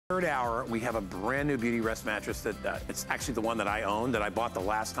Third hour, we have a brand new Beauty Rest mattress that it's actually the one that I own, that I bought the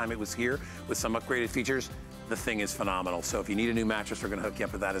last time it was here with some upgraded features. The thing is phenomenal. So if you need a new mattress, we're gonna hook you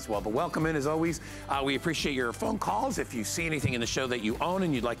up with that as well. But welcome in as always. We appreciate your phone calls. If you see anything in the show that you own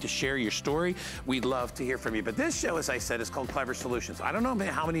and you'd like to share your story, we'd love to hear from you. But this show, as I said, is called Clever Solutions. I don't know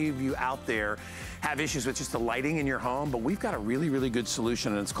how many of you out there have issues with just the lighting in your home, but we've got a really, really good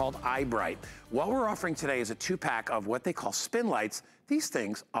solution, and it's called iBright. What we're offering today is a 2-pack of what they call spin lights. These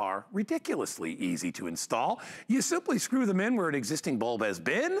things are ridiculously easy to install. You simply screw them in where an existing bulb has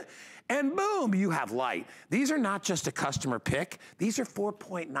been, and boom, you have light. These are not just a customer pick. These are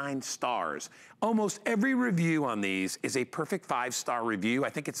 4.9 stars. Almost every review on these is a perfect 5-star review. I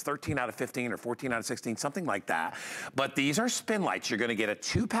think it's 13 out of 15 or 14 out of 16, something like that. But these are spin lights. You're gonna get a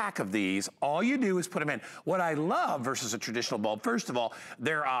 2-pack of these. All you do is put them in. What I love versus a traditional bulb, first of all,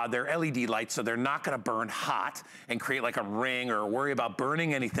 they're LED lights, so they're not gonna burn hot and create like a ring or worry about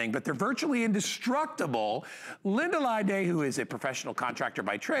burning anything, but they're virtually indestructible. Linda Lyday, who is a professional contractor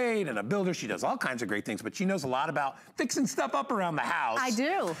by trade and a builder, she does all kinds of great things, but she knows a lot about fixing stuff up around the house. I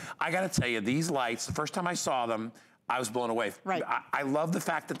do. I gotta tell you, these lights, the first time I saw them, I was blown away. Right. I love the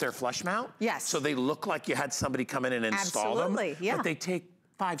fact that they're flush mount. Yes. So they look like you had somebody come in and install them. Absolutely, yeah. But they take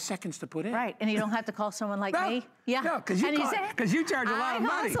 5 seconds to put in. Right, and you don't have to call someone like me. Yeah. No, because you charge a lot of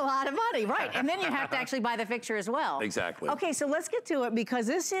money. It costs a lot of money, right. And then you have to actually buy the fixture as well. Exactly. Okay, so let's get to it because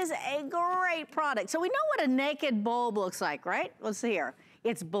this is a great product. So we know what a naked bulb looks like, right? Let's see here.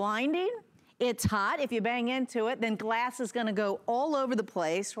 It's blinding, it's hot. If you bang into it, then glass is gonna go all over the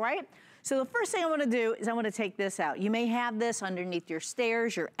place, right? So the first thing I wanna do is I wanna take this out. You may have this underneath your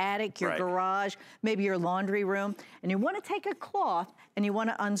stairs, your attic, your garage, maybe your laundry room, and you wanna take a cloth and you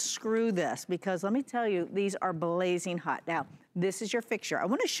wanna unscrew this because let me tell you, these are blazing hot. Now, this is your fixture. I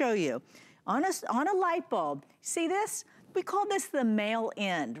wanna show you, on a light bulb, see this? We call this the male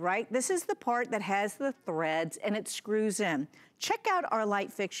end, right? This is the part that has the threads and it screws in. Check out our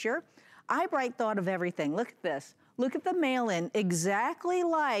light fixture. iBright thought of everything. Look at this. Look at the male end, exactly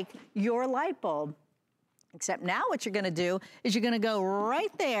like your light bulb. Except now what you're gonna do is you're gonna go right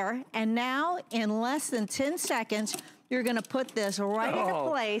there, and now in less than 10 seconds, you're gonna put this right into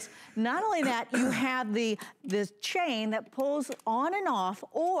place. Not only that, you have this chain that pulls on and off,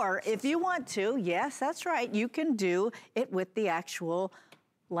 or if you want to, yes, that's right, you can do it with the actual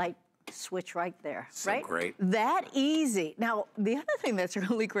light switch right there, right? Great. That easy. Now, the other thing that's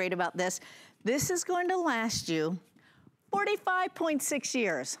really great about this is going to last you 45.6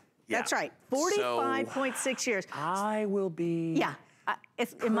 years. Yeah. That's right, 45.6 years. I will be... Yeah.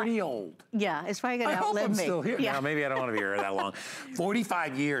 It's pretty old. Yeah, it's probably gonna outlive me. I hope I'm still here. Yeah. Now, maybe I don't want to be here that long.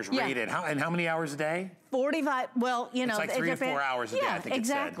 45 years rated. And how many hours a day? 45, well, you know. It's like 3 or 4 hours a day, I think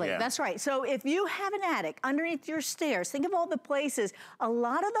exactly. It said. Yeah. That's right. So if you have an attic underneath your stairs, think of all the places, a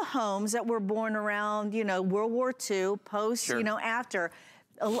lot of the homes that were born around, you know, World War II, post, you know, after,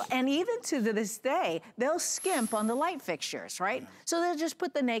 and even to this day, they'll skimp on the light fixtures, right? So they'll just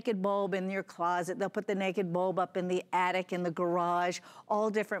put the naked bulb in your closet. They'll put the naked bulb up in the attic, in the garage,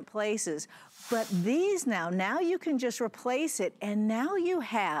 all different places. But these now you can just replace it, and now you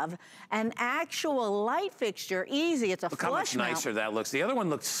have an actual light fixture. Easy, it's a flush mount. Look how much nicer that looks. The other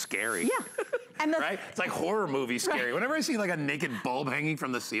one looks scary. Yeah. And right? It's like horror movie scary. Right. Whenever I see like a naked bulb hanging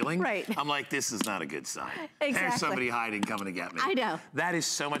from the ceiling, I'm like, this is not a good sign. Exactly. There's somebody hiding coming to get me. I know. That is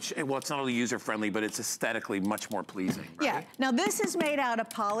so much, well, it's not only user-friendly, but it's aesthetically much more pleasing, right? Yeah. Now this is made out of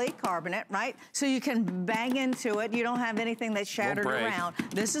polycarbonate, right? So you can bang into it. You don't have anything that's shattered around.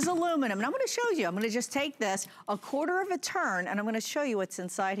 This is aluminum. And I'm gonna show you, I'm gonna just take this a quarter of a turn and I'm gonna show you what's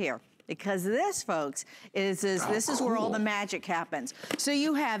inside here. Because this, folks, this is where all the magic happens. So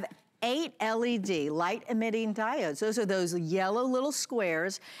you have 8 LED light emitting diodes. Those are those yellow little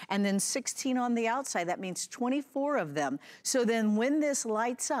squares, and then 16 on the outside. That means 24 of them. So then when this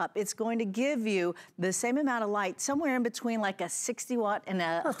lights up, it's going to give you the same amount of light, somewhere in between like a 60 watt and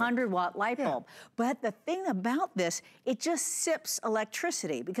a 100 watt light bulb. But the thing about this, it just sips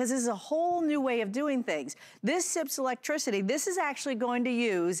electricity because this is a whole new way of doing things. This sips electricity. This is actually going to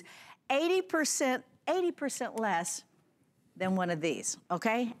use 80% less than one of these,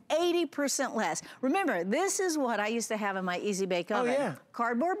 okay? 80% less. Remember, this is what I used to have in my Easy Bake Oven.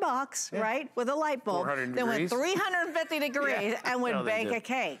 Cardboard box, right, with a light bulb. Then went 350 degrees and would bake a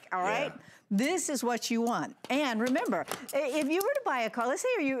cake, all right? This is what you want. And remember, if you were to buy a car, let's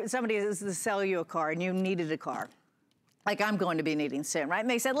say somebody is to sell you a car and you needed a car. Like I'm going to be needing soon, right? And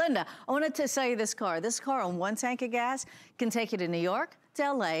they said, Linda, I wanted to sell you this car. This car on 1 tank of gas can take you to New York,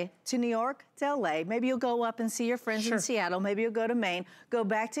 to LA, to New York, to LA. Maybe you'll go up and see your friends in Seattle. Maybe you'll go to Maine, go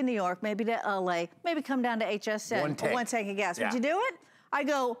back to New York, maybe to LA, maybe come down to HSN. 1 tank. 1 tank of gas. Would you do it? I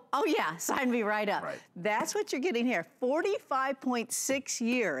go, oh yeah, sign me right up. Right. That's what you're getting here, 45.6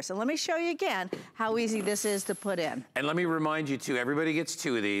 years. And let me show you again how easy this is to put in. And let me remind you too, everybody gets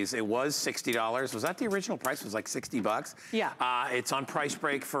 2 of these. It was $60. Was that the original price? It was like 60 bucks. Yeah. It's on price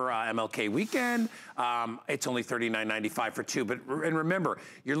break for MLK weekend. It's only $39.95 for 2. And remember,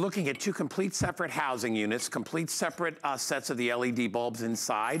 you're looking at 2 complete separate housing units, complete separate sets of the LED bulbs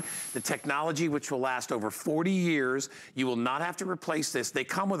inside. The technology, which will last over 40 years. You will not have to replace this. They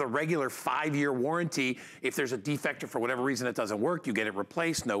come with a regular 5-year warranty. If there's a defect or for whatever reason it doesn't work, you get it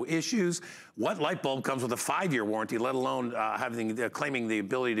replaced, no issues. What light bulb comes with a 5-year warranty, let alone claiming the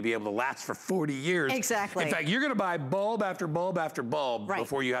ability to be able to last for 40 years? Exactly. In fact, you're gonna buy bulb after bulb after bulb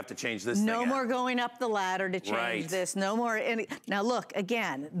before you have to change this thing No more going up the ladder to change this. No more. Now look,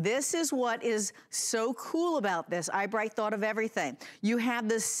 again, this is what is so cool about this. iBright thought of everything. You have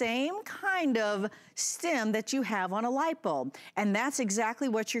the same kind of stem that you have on a light bulb. And that's exactly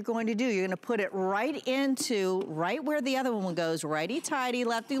what you're going to do. You're gonna put it right where the other one goes, righty-tighty,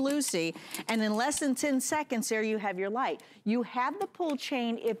 lefty-loosey, and in less than 10 seconds there you have your light. You have the pull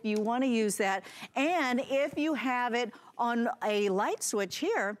chain if you wanna use that, and if you have it on a light switch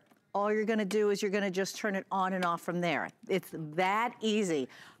here, all you're gonna do is you're gonna just turn it on and off from there. It's that easy.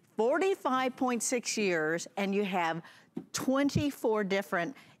 45.6 years, and you have 24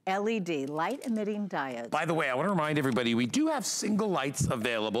 different LED, light-emitting diodes. By the way, I want to remind everybody, we do have single lights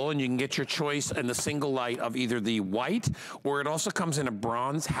available, and you can get your choice in the single light of either the white, or it also comes in a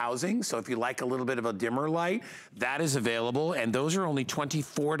bronze housing. So if you like a little bit of a dimmer light, that is available, and those are only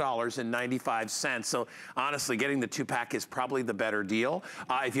 $24.95. So honestly, getting the 2-pack is probably the better deal.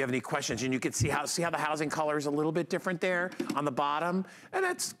 If you have any questions, and you can see how the housing color is a little bit different there on the bottom, and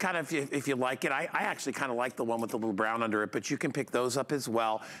that's kind of, if you like it. I actually kind of like the one with the little brown under it, but you can pick those up as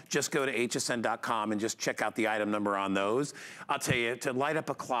well. Just go to hsn.com and just check out the item number on those. I'll tell you, to light up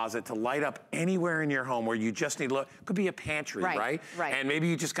a closet, to light up anywhere in your home where you just need to look, could be a pantry, right? And maybe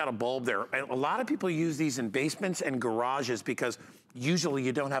you just got a bulb there. And a lot of people use these in basements and garages because usually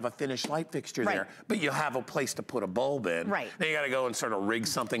you don't have a finished light fixture there, but you have a place to put a bulb in. Then you gotta go and sort of rig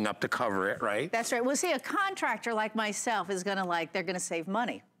something up to cover it, right? That's right. Well, see, a contractor like myself is gonna they're gonna save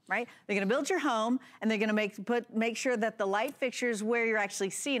money. Right? They're gonna build your home, and they're gonna make sure that the light fixtures where you're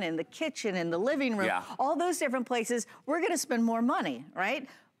actually seeing it, in the kitchen, in the living room, all those different places, we're gonna spend more money, right?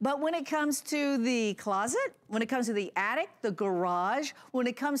 But when it comes to the closet, when it comes to the attic, the garage, when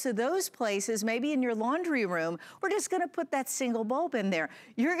it comes to those places, maybe in your laundry room, we're just gonna put that single bulb in there.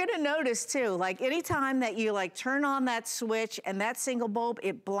 You're gonna notice too, like anytime that you turn on that switch and that single bulb,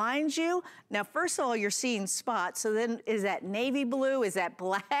 it blinds you. Now, first of all, you're seeing spots. So then is that navy blue? Is that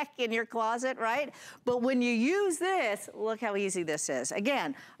black in your closet, right? But when you use this, look how easy this is.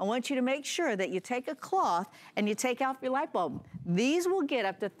 Again, I want you to make sure that you take a cloth and you take out your light bulb. These will get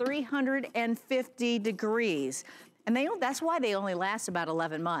up to 350 degrees. And that's why they only last about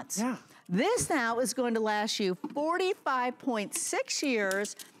 11 months. This now is going to last you 45.6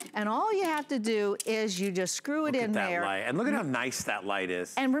 years, and all you have to do is you just screw it in there. Light. And look at how nice that light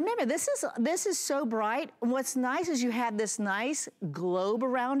is. And remember, this is so bright. What's nice is you have this nice globe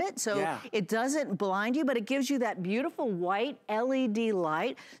around it, so it doesn't blind you, but it gives you that beautiful white LED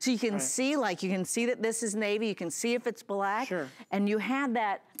light, so you can see, you can see that this is navy, you can see if it's black, and you have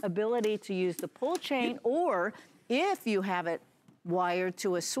that ability to use the pull chain, or if you have it wired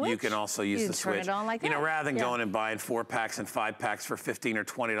to a switch, you can also use the switch. Turn it on like that. You know, rather than going and buying 4-packs and 5-packs for $15 or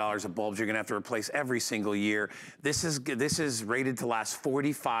 $20 of bulbs, you're gonna have to replace every single year. This is rated to last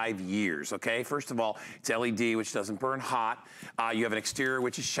 45 years, okay? First of all, it's LED, which doesn't burn hot. You have an exterior,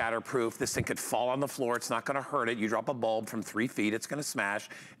 which is shatterproof. This thing could fall on the floor. It's not gonna hurt it. You drop a bulb from 3 feet, it's gonna smash,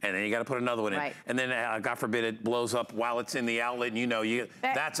 and then you gotta put another one in. And then, God forbid, it blows up while it's in the outlet, and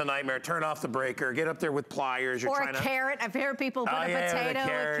that's a nightmare. Turn off the breaker, get up there with pliers. Or a carrot. I've heard people put a potato, a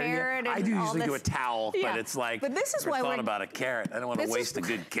carrot, I do usually do a towel, but it's like, but this is why thought about a carrot. I don't want to waste a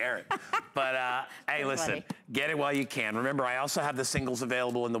good carrot. But hey, listen, get it while you can. Remember, I also have the singles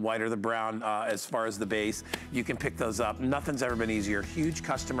available in the white or the brown as far as the base. You can pick those up. Nothing's ever been easier. Huge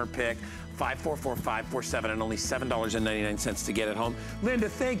customer pick. 544-547 and only $7.99 to get it home. Linda,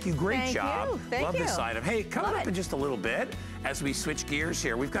 thank you. Great job. Love this item. Hey, coming up in just a little bit, as we switch gears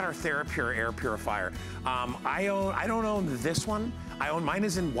here, we've got our TheraPure air purifier. I don't own this one. Mine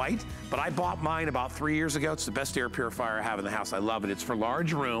is in white, but I bought mine about 3 years ago. It's the best air purifier I have in the house. I love it. It's for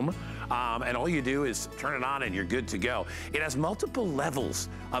large room, and all you do is turn it on and you're good to go. It has multiple levels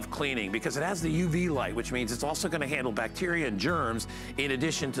of cleaning because it has the UV light, which means it's also gonna handle bacteria and germs in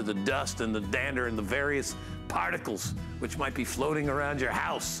addition to the dust and the dander and the various particles which might be floating around your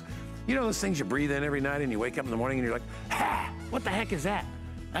house. You know those things you breathe in every night and you wake up in the morning and you're like, ah, What the heck is that?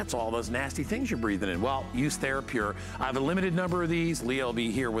 That's all those nasty things you're breathing in. Well, use TheraPure. I have a limited number of these. Leah will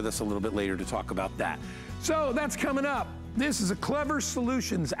be here with us a little bit later to talk about that. So that's coming up. This is a Clever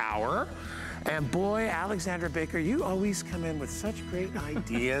Solutions Hour. And boy, Alexandra Baker, you always come in with such great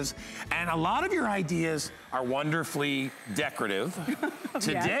ideas. And a lot of your ideas are wonderfully decorative.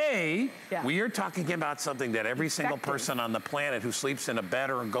 Today, we are talking about something that every single person on the planet who sleeps in a bed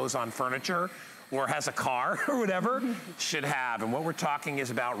or goes on furniture or has a car or whatever should have. And what we're talking is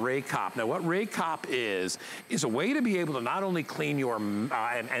about Raycop. Now, what Raycop is a way to be able to not only clean your, and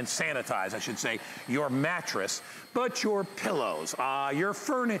sanitize, I should say, your mattress, but your pillows, your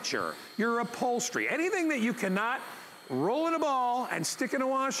furniture, your upholstery, anything that you cannot roll in a ball and stick in a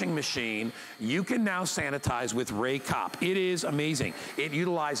washing machine, you can now sanitize with Raycop. It is amazing. It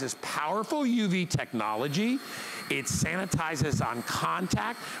utilizes powerful UV technology. It sanitizes on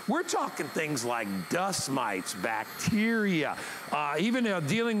contact. We're talking things like dust mites, bacteria, even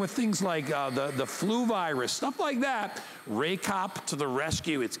dealing with things like the flu virus, stuff like that. Raycop to the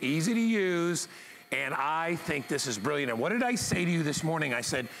rescue. It's easy to use, and I think this is brilliant. And what did I say to you this morning? I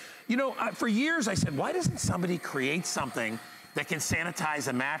said, you know, for years I said, why doesn't somebody create something that can sanitize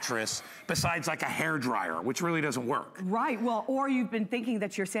a mattress besides like a hairdryer, which really doesn't work? Right, well, or you've been thinking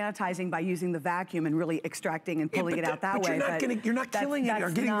that you're sanitizing by using the vacuum and really extracting and pulling it out that way. You're not killing it or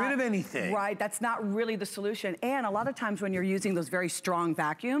getting rid of anything. Right, that's not really the solution. And a lot of times when you're using those very strong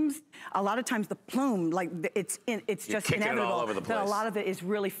vacuums, a lot of times the plume, like it's just inevitable all over the place. that a lot of it is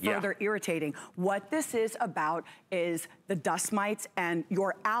really further irritating. What this is about is the dust mites and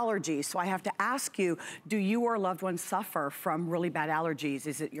your allergies. So I have to ask you, do you or loved ones suffer from really bad allergies?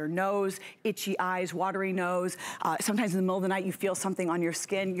 Is it your nose, itchy eyes, watery nose? Sometimes in the middle of the night you feel something on your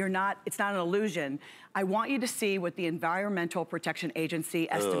skin. It's not an illusion. I want you to see what the Environmental Protection Agency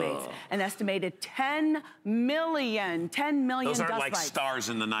estimates. An estimated 10 million dust mites. Those aren't like stars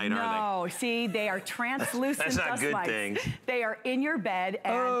in the night, are they? No, see, they are translucent That's not dust a good mites. thing. They are in your bed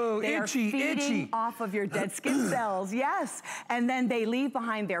and they are feeding off of your dead skin cells, yes. And then they leave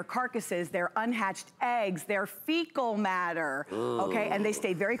behind their carcasses, their unhatched eggs, their fecal matter, okay? And they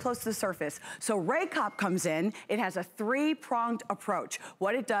stay very close to the surface. So Raycop comes in, it has a three-pronged approach.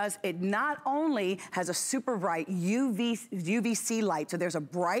 What it does, it not only has a super bright UVC light. So there's a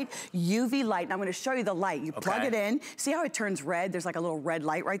bright UV light, and I'm gonna show you the light. You plug it in, see how it turns red? There's like a little red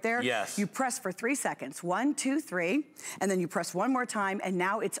light right there? Yes. You press for 3 seconds, 1, 2, 3, and then you press one more time, and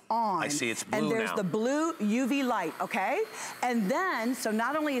now it's on. I see, it's blue now. And there's the blue UV light, okay? And then, so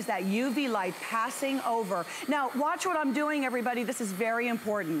not only is that UV light passing over, now watch what I'm doing, everybody, this is very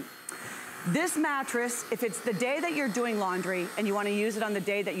important. This mattress, if it's the day that you're doing laundry and you want to use it on the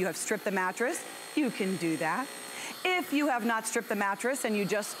day that you have stripped the mattress, you can do that. If you have not stripped the mattress and you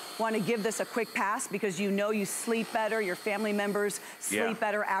just want to give this a quick pass because you know you sleep better, your family members sleep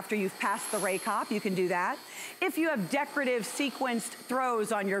better after you've passed the Raycop, you can do that. If you have decorative sequenced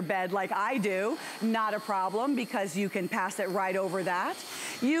throws on your bed like I do, not a problem because you can pass it right over that.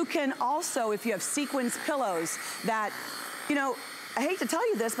 You can also, if you have sequenced pillows that, you know, I hate to tell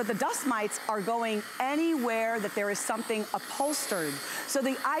you this, but the dust mites are going anywhere that there is something upholstered. So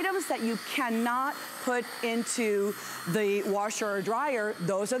the items that you cannot put into the washer or dryer,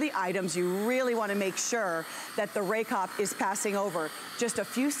 those are the items you really want to make sure that the Raycop is passing over. Just a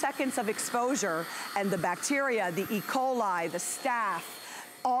few seconds of exposure and the bacteria, the E. coli, the staph,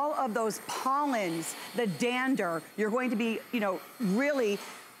 all of those pollens, the dander, you're going to be, you know, really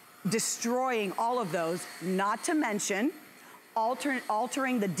destroying all of those, not to mention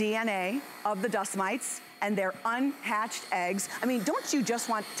altering the DNA of the dust mites and their unhatched eggs. I mean, don't you just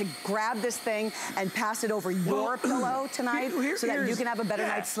want to grab this thing and pass it over your pillow tonight so that you can have a better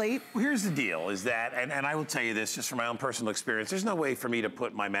night's sleep? Well, here's the deal, is that, and I will tell you this just from my own personal experience, there's no way for me to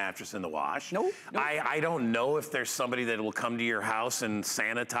put my mattress in the wash. Nope. I don't know if there's somebody that will come to your house and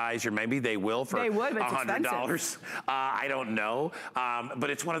sanitize your, maybe they will for $100. I don't know,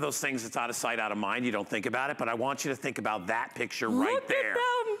 but it's one of those things that's out of sight, out of mind. You don't think about it, but I want you to think about that picture right there.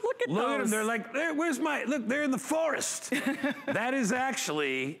 Look at those. Them. They're like, where's my, look, they're in the forest. that is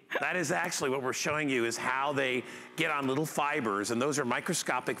actually what we're showing you is how they get on little fibers, and those are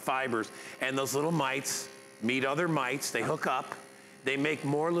microscopic fibers, and those little mites meet other mites, they hook up, they make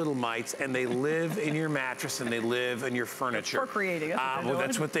more little mites, and they live in your mattress and they live in your furniture. Procreating. Well,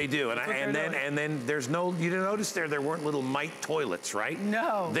 that's what they do. And then there's no, you didn't notice there weren't little mite toilets, right?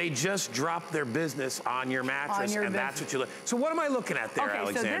 No. They just drop their business on your mattress, and that's what you look. So what am I looking at there,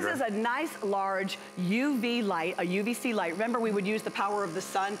 Alexandra? So this is a nice large UV light, a UVC light. Remember, we would use the power of the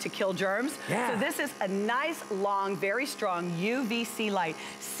sun to kill germs? Yeah. So this is a nice, long, very strong UVC light.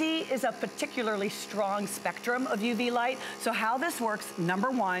 C is a particularly strong spectrum of UV light. So how this works, number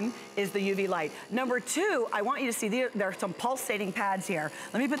one, is the UV light. Number two, I want you to see there are some pulsating pads here.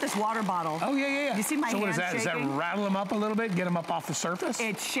 Let me put this water bottle. Oh, yeah. You see my hand shaking? Does that rattle them up a little bit, get them up off the surface?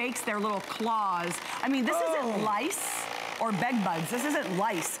 It shakes their little claws. I mean, this isn't lice or bed bugs. This isn't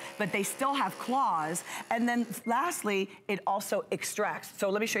lice, but they still have claws. And then lastly, it also extracts.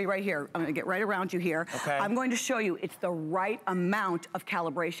 So let me show you right here. I'm gonna get right around you here. Okay. I'm going to show you it's the right amount of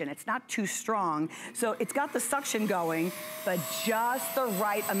calibration. It's not too strong. So it's got the suction going, but just the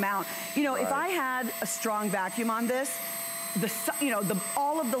right amount. You know, if I had a strong vacuum on this,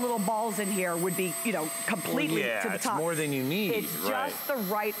 all of the little balls in here would be, completely to the top. It's more than you need. It's just the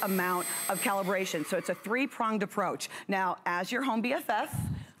right amount of calibration. So it's a three-pronged approach. Now, as your home BFF,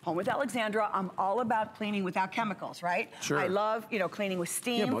 Home with Alexandra, I'm all about cleaning without chemicals, right? Sure. I love, cleaning with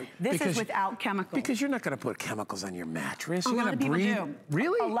steam. Yeah, this is without chemicals. Because you're not going to put chemicals on your mattress. You're A lot going of to people breathe. do.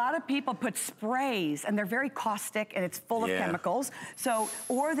 Really? A lot of people put sprays, and they're very caustic, and it's full of chemicals. So,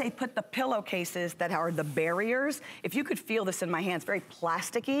 or they put the pillowcases that are the barriers. If you could feel this in my hands, very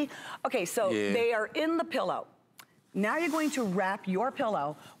plasticky. Okay, so they are in the pillow. Now you're going to wrap your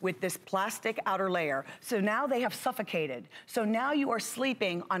pillow with this plastic outer layer. So now they have suffocated. So now you are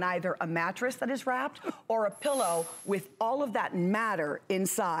sleeping on either a mattress that is wrapped or a pillow with all of that matter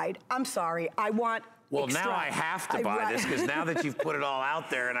inside. I'm sorry, I want now I have to buy this, because now that you've put it all out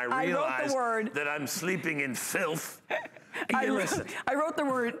there and I realize that I'm sleeping in filth. I wrote the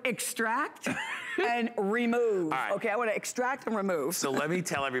word extract and remove. Right. Okay, I want to extract and remove. So let me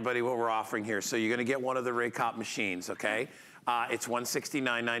tell everybody what we're offering here. So you're going to get one of the Raycop machines, okay? It's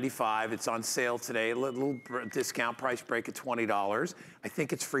 $169.95. It's on sale today. A little discount price break at $20. I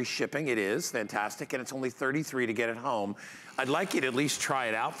think it's free shipping. It is fantastic, and it's only $33 to get it home. I'd like you to at least try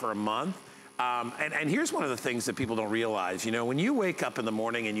it out for a month. And here's one of the things that people don't realize. When you wake up in the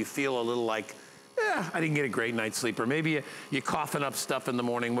morning and you feel a little like, I didn't get a great night's sleep, or maybe you're coughing up stuff in the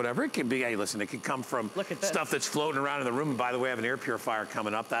morning, whatever. It can be, hey, listen, it can come from stuff that's floating around in the room. And by the way, I have an air purifier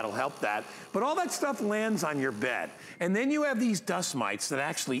coming up. That'll help that. But all that stuff lands on your bed. And then you have these dust mites that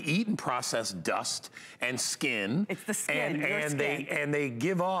actually eat and process dust and skin. It's the skin, and they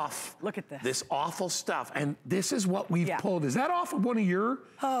give off this awful stuff. And this is what we've pulled. Is that off of one of your?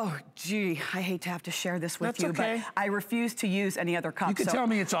 Oh, gee, I hate to have to share this with you, but I refuse to use any other cup. You can tell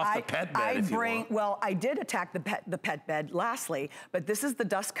me it's off the pet bed if you want. Well, I did attack the pet bed lastly, but this is the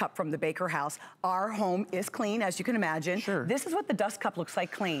dust cup from the Baker house. Our home is clean, as you can imagine. Sure. This is what the dust cup looks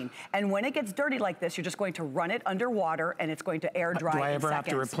like clean. And when it gets dirty like this, you're just going to run it under water, and it's going to air dry in seconds. Do I ever have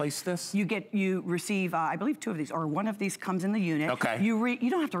to replace this? You receive, I believe 2 of these, or one of these comes in the unit. Okay. You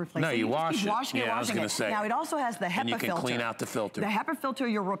don't have to replace it. No, you wash keep it. washing it, I was going to say. Now, it also has the HEPA filter. And you can clean out the filter. The HEPA filter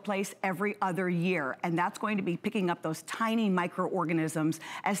you'll replace every other year, and that's going to be picking up those tiny microorganisms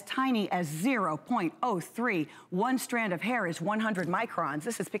as tiny as 0.03. One strand of hair is 100 microns.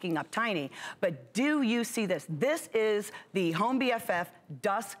 This is picking up tiny. But do you see this? This is the Home BFF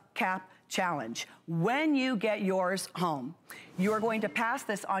Dust Cap Challenge. When you get yours home, you are going to pass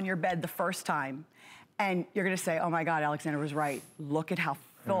this on your bed the first time, and you're going to say, oh my God, Alexandra was right. Look at how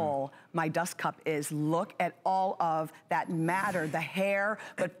full my dust cup is. Look at all of that matter, the hair,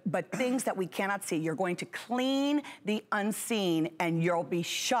 but things that we cannot see. You're going to clean the unseen, and you'll be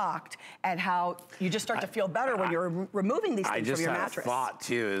shocked at how you just start to feel better when you're removing these things from your mattress. I just had a thought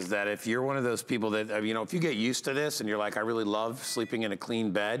too, is that if you're one of those people that, if you get used to this and you're like, I really love sleeping in a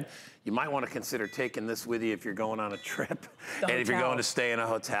clean bed, you might want to consider taking this with you if you're going on a trip and if you're going to stay in a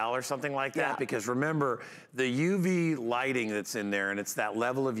hotel or something like that. Because remember, the UV lighting that's in there, and it's that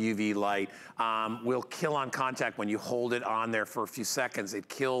level of UV light, will kill on contact when you hold it on there for a few seconds. It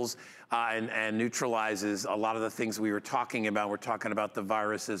kills and neutralizes a lot of the things we were talking about. We're talking about the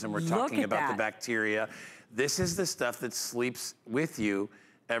viruses, and we're talking about the bacteria. This is the stuff that sleeps with you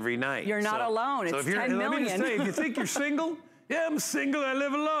every night. You're not alone. It's 10 million. Let me just say, if you think you're single, yeah, I'm single, I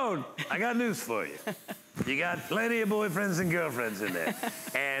live alone. I got news for you. You got plenty of boyfriends and girlfriends in there.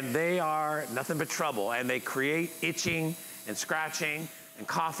 And they are nothing but trouble. And they create itching and scratching and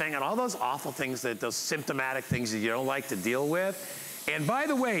coughing and all those awful things, those symptomatic things that you don't like to deal with. And by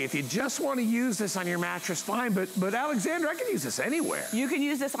the way, if you just want to use this on your mattress, fine, but Alexandra, I can use this anywhere. You can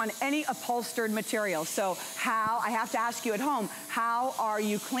use this on any upholstered material. So I have to ask you at home, how are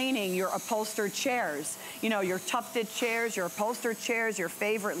you cleaning your upholstered chairs? You know, your tufted chairs, your upholstered chairs, your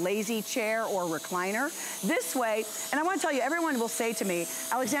favorite lazy chair or recliner. This way, and I want to tell you, everyone will say to me,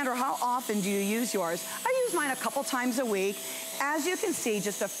 Alexandra, how often do you use yours? I use mine a couple times a week. As you can see,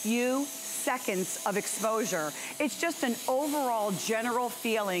 just a few seconds of exposure. It's just an overall general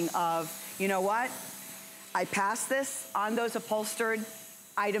feeling of, you know what? I pass this on those upholstered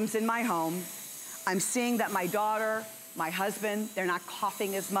items in my home. I'm seeing that my daughter, my husband, they're not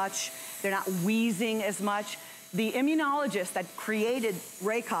coughing as much. They're not wheezing as much. The immunologist that created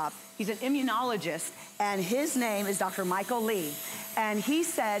Raycop, he's an immunologist, and his name is Dr. Michael Lee. And he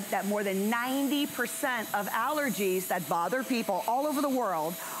said that more than 90% of allergies that bother people all over the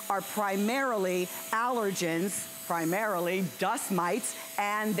world are primarily allergens, primarily dust mites,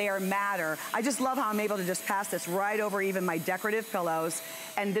 and their matter. I just love how I'm able to just pass this right over even my decorative pillows.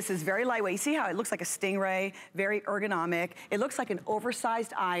 And this is very lightweight. You see how it looks like a stingray, very ergonomic. It looks like an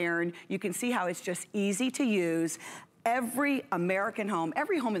oversized iron. You can see how it's just easy to use. Every American home,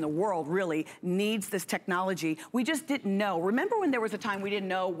 every home in the world really needs this technology. We just didn't know. Remember when there was a time we didn't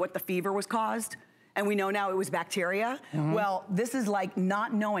know what the fever was caused? And we know now it was bacteria. Well, this is like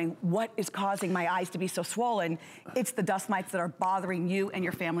not knowing what is causing my eyes to be so swollen. It's the dust mites that are bothering you and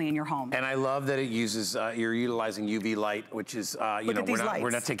your family in your home. And I love that it uses, you're utilizing UV light, which is, you know, we're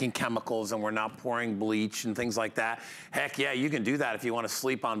not taking chemicals and we're not pouring bleach and things like that. Heck yeah, you can do that if you want to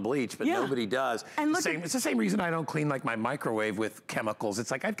sleep on bleach, but nobody does. And it's the same reason I don't clean like my microwave with chemicals.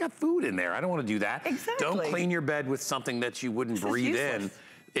 It's like, I've got food in there. I don't want to do that. Exactly. Don't clean your bed with something that you wouldn't breathe in.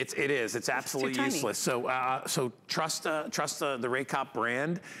 It is. It's absolutely useless. So so trust the Raycop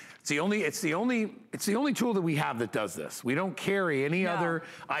brand. It's the only tool that we have that does this. We don't carry any other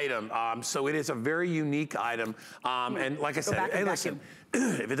item. So it is a very unique item. And like I said, hey, listen,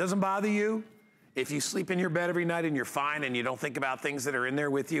 if it doesn't bother you, if you sleep in your bed every night and you're fine and you don't think about things that are in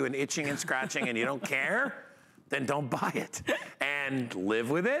there with you and itching and scratching and you don't care, then don't buy it and live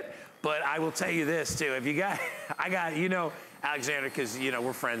with it. But I will tell you this too, if you got, you know, Alexander, because, you know,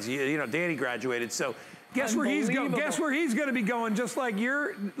 we're friends, you know, Danny graduated, so guess where he's going? Guess where he's going to be going, just like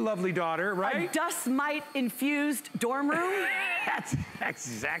your lovely daughter, right? A dust mite infused dorm room? That's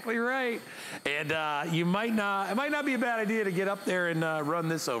exactly right. And it might not be a bad idea to get up there and run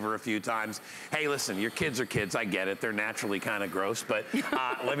this over a few times. Hey, listen, your kids are kids, I get it. They're naturally kind of gross, but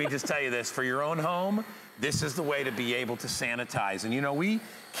let me just tell you this, for your own home, this is the way to be able to sanitize. And you know, we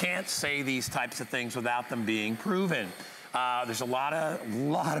can't say these types of things without them being proven. There's a lot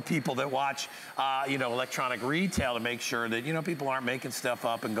of people that watch, you know, electronic retail to make sure that, you know, people aren't making stuff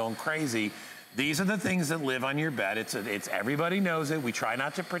up and going crazy. These are the things that live on your bed. It's everybody knows it. We try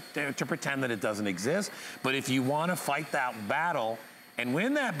not to pretend that it doesn't exist. But if you want to fight that battle and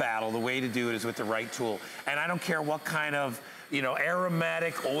win that battle, the way to do it is with the right tool. And I don't care what kind of, you know,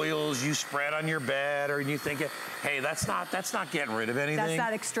 aromatic oils you spread on your bed, or you think, hey, that's not getting rid of anything. That's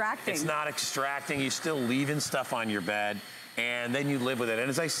not extracting. It's not extracting. You're still leaving stuff on your bed, and then you live with it. And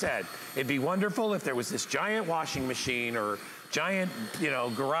as I said, it'd be wonderful if there was this giant washing machine or giant, you know,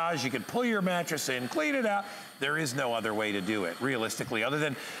 garage you could pull your mattress in, clean it out. There is no other way to do it, realistically, other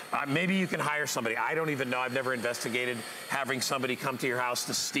than maybe you can hire somebody. I don't even know. I've never investigated having somebody come to your house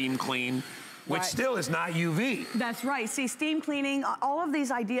to steam clean, which still is not UV. That's right. See, steam cleaning, all of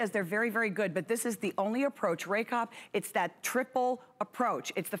these ideas, they're very, very good, but this is the only approach. Raycop, it's that triple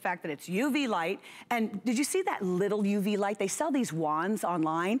approach. It's the fact that it's UV light. And did you see that little UV light? They sell these wands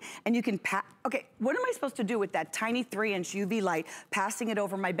online, and you can okay, what am I supposed to do with that tiny 3-inch UV light, passing it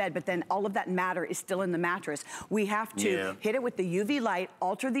over my bed, but then all of that matter is still in the mattress? We have to hit it with the UV light,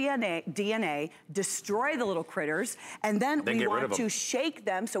 alter the DNA, destroy the little critters, and then we want to shake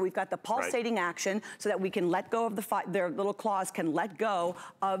them, so we've got the pulsating action so that we can let go of their little claws can let go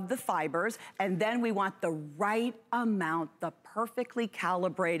of the fibers, and then we want the right amount, the perfectly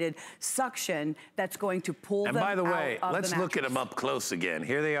calibrated suction that's going to pull them out of the mattress. And by the way, let's look at them up close again.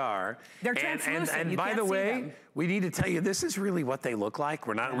 Here they are. They're translucent. And by the way, we need to tell you, this is really what they look like.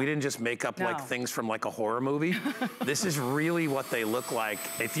 We didn't just make up like things from like a horror movie. This is really what they look like.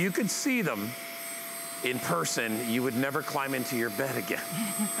 If you could see them in person, you would never climb into your bed again.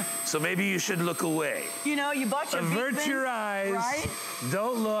 So maybe you should look away. You know, you bought your Avert your eyes. Right?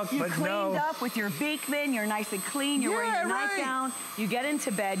 Don't look, but no. You cleaned up with your Beekman, you're nice and clean, you're wearing your nightgown, you get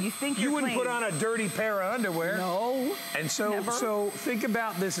into bed, you think you're clean. You wouldn't put on a dirty pair of underwear. No, And so think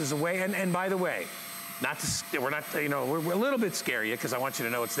about this as a way, and by the way, we're not, you know, we're a little bit scary because I want you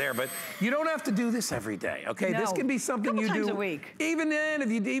to know it's there, but you don't have to do this every day, okay? No. This can be something you do. Times a week. Even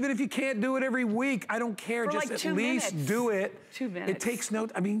then, even if you can't do it every week, I don't care. For just like at least do it. 2 minutes. It takes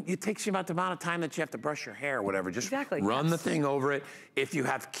it takes you about the amount of time that you have to brush your hair or whatever. Just run the thing over it. If you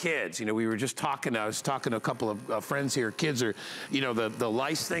have kids, you know, we were just talking, I was talking to a couple of friends here. Kids are, you know, the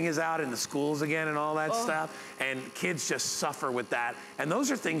lice thing is out in the schools again and all that stuff. And kids just suffer with that. And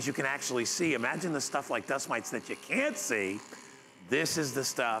those are things you can actually see. Imagine the stuff like dust mites that you can't see. This is the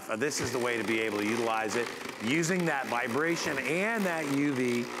stuff, this is the way to be able to utilize it, using that vibration and that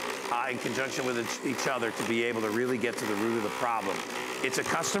UV in conjunction with each other to be able to really get to the root of the problem. It's a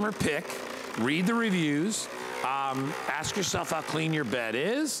customer pick. Read the reviews. Ask yourself how clean your bed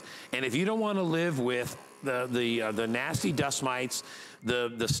is. And if you don't want to live with the nasty dust mites,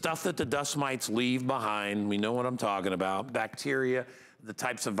 the stuff that the dust mites leave behind, we know what I'm talking about, bacteria, the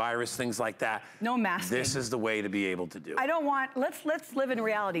types of virus, things like that. No masking. This is the way to be able to do it. I don't want, let's live in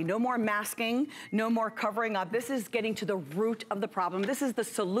reality. No more masking, no more covering up. This is getting to the root of the problem. This is the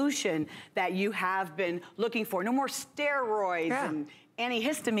solution that you have been looking for. No more steroids and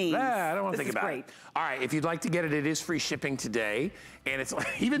antihistamines. I don't want to think about it. All right, if you'd like to get it, it is free shipping today. And it's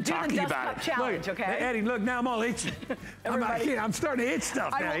even talking about it. Challenge, look, okay? Eddie, look, now I'm all itchy. I'm starting to itch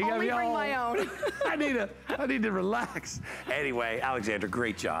stuff now. I will only bring my own. I need to relax. Anyway, Alexandra,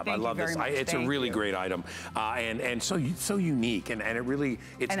 great job. I love this. It's a really great item. And so unique. And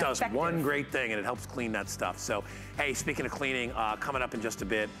it does one great thing, and it helps clean that stuff. So, hey, speaking of cleaning, coming up in just a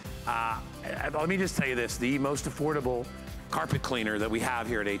bit, let me just tell you this, the most affordable carpet cleaner that we have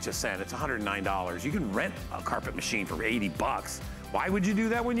here at HSN. It's $109. You can rent a carpet machine for $80. Why would you do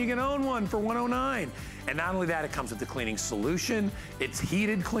that when you can own one for $109? And not only that, it comes with the cleaning solution. It's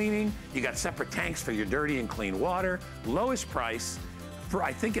heated cleaning. You got separate tanks for your dirty and clean water. Lowest price for,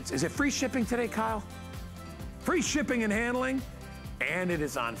 I think is it free shipping today, Kyle? Free shipping and handling. And it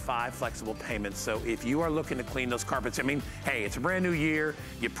is on 5 flexible payments. So if you are looking to clean those carpets, I mean, hey, it's a brand new year.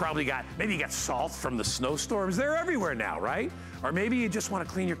 You probably maybe you got salt from the snowstorms. They're everywhere now, right? Or maybe you just want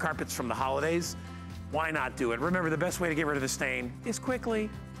to clean your carpets from the holidays. Why not do it? Remember, the best way to get rid of the stain is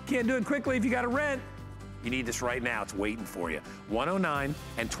quickly. Can't do it quickly if you got to rent. You need this right now. It's waiting for you. $109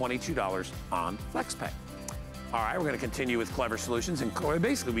 and $22 on FlexPay. All right, we're going to continue with Clever Solutions. And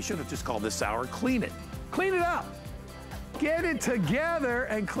basically, we should have just called this hour Clean It. Clean it up. Get it together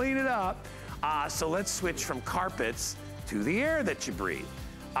and clean it up. So let's switch from carpets to the air that you breathe.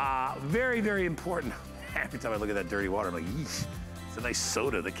 Very, very important. Every time I look at that dirty water, I'm like, yeesh. It's a nice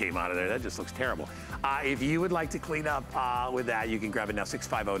soda that came out of there. That just looks terrible. If you would like to clean up with that, you can grab it now,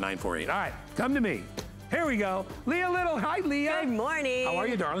 650-948. All right, come to me. Here we go. Leah Little. Hi, Leah. Good morning. How are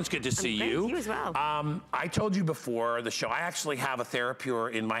you, darling? It's good to see you. You as well. I told you before the show, I actually have a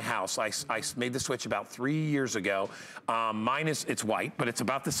TheraPure in my house. I made the switch about 3 years ago. Mine it's white, but it's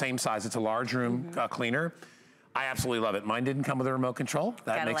about the same size. It's a large room cleaner. I absolutely love it. Mine didn't come with a remote control.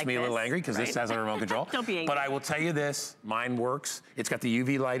 That makes me a little angry because this has a remote control. Don't be angry. But I will tell you this, mine works. It's got the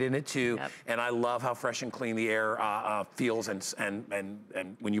UV light in it too. Yep. And I love how fresh and clean the air feels and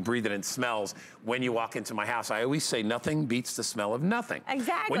when you breathe it and smells when you walk into my house. I always say nothing beats the smell of nothing.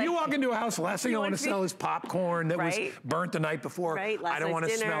 Exactly. When you walk into a house, the last thing I want to smell is popcorn that was burnt the night before. Right. I don't want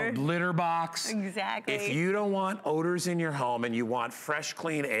to smell litter box. Exactly. If you don't want odors in your home and you want fresh,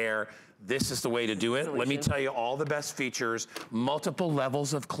 clean air, this is the way to do it. Let me tell you all the best features, multiple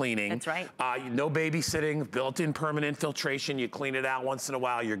levels of cleaning. That's right. No babysitting, built-in permanent filtration. You clean it out once in a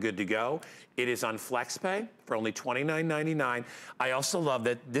while, you're good to go. It is on FlexPay for only $29.99. I also love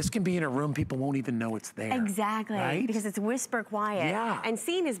that this can be in a room people won't even know it's there. Exactly, right? Because it's whisper quiet. Yeah. And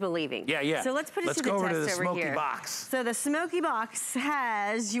seeing is believing. Yeah, yeah. So let's put it to the test over here. Let's go over to the smoky box. So the smoky box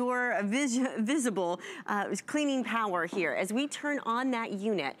has your visible cleaning power here. As we turn on that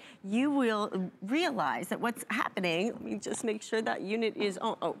unit, you will realize that what's happening, let me just make sure that unit is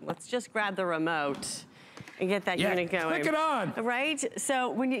on. Oh, let's just grab the remote and get that unit going. Click it on. Right? So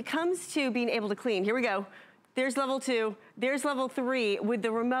when it comes to being able to clean, here we go. There's level 2, there's level 3 with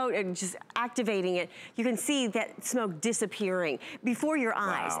the remote and just activating it. You can see that smoke disappearing before your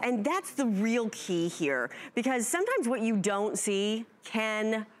eyes. Wow. And that's the real key here, because sometimes what you don't see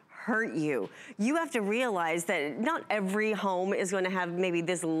can hurt you. You have to realize that not every home is going to have maybe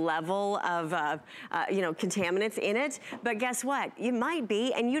this level of contaminants in it, but guess what? You might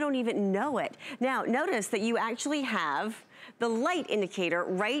be, and you don't even know it. Now, notice that you actually have the light indicator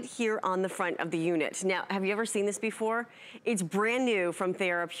right here on the front of the unit. Now, have you ever seen this before? It's brand new from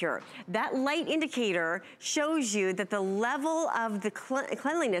TheraPure. That light indicator shows you that the level of the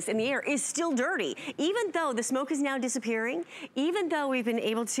cleanliness in the air is still dirty. Even though the smoke is now disappearing, even though we've been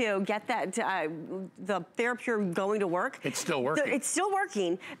able to get that, the TheraPure going to work. It's still working. It's still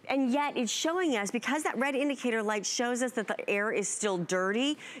working, and yet it's showing us, because that red indicator light shows us that the air is still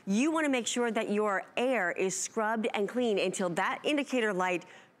dirty, you wanna make sure that your air is scrubbed and clean until that indicator light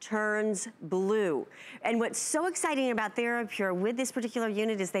turns blue. And what's so exciting about TheraPure with this particular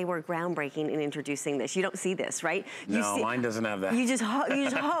unit is they were groundbreaking in introducing this. You don't see this, right? No, mine doesn't have that. You just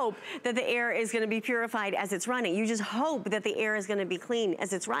hope that the air is gonna be purified as it's running. You just hope that the air is gonna be clean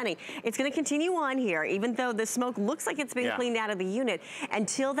as it's running. It's gonna continue on here, even though the smoke looks like it's been cleaned out of the unit,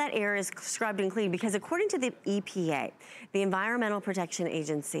 until that air is scrubbed and cleaned. Because according to the EPA, the Environmental Protection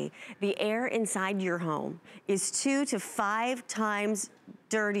Agency, the air inside your home is 2 to 5 times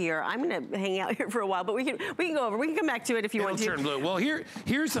dirtier. I'm gonna hang out here for a while, but we can go over. We can come back to it if you want to. It'll turn blue. Well,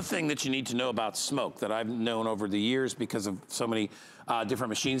 here's the thing that you need to know about smoke that I've known over the years because of so many different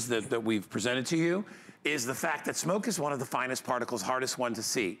machines that we've presented to you, is the fact that smoke is one of the finest particles, hardest one to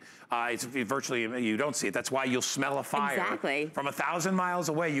see. It's virtually, you don't see it. That's why you'll smell a fire. Exactly. From 1,000 miles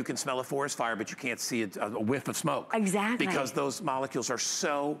away, you can smell a forest fire, but you can't see a whiff of smoke. Exactly. Because those molecules are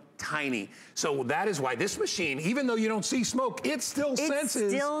so tiny. So that is why this machine, even though you don't see smoke, it still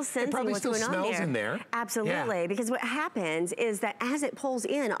senses. It's still sensing it probably what's still going smells on there. in there. Absolutely, because what happens is that as it pulls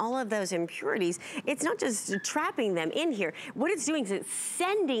in all of those impurities, it's not just trapping them in here. What it's doing is it's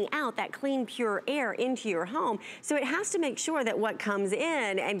sending out that clean, pure air into your home. So it has to make sure that what comes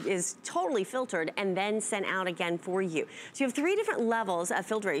in and is totally filtered and then sent out again for you. So you have 3 different levels of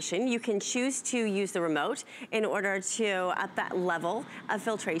filtration. You can choose to use the remote in order to up that level of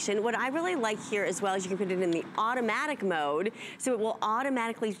filtration. What I really like here as well is you can put it in the automatic mode, so it will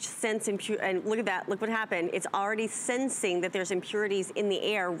automatically sense and look at that, look what happened. It's already sensing that there's impurities in the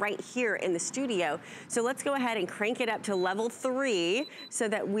air right here in the studio. So let's go ahead and crank it up to level 3 so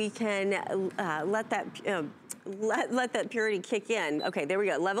that we can let that purity kick in. Okay, there we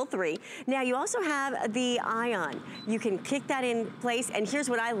go, level 3. Now you also have the ion. You can kick that in place, and here's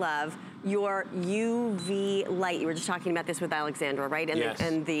what I love. Your UV light. You were just talking about this with Alexandra, right? And, yes.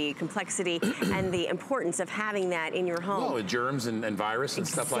 and the complexity and the importance of having that in your home. Well, with germs and virus and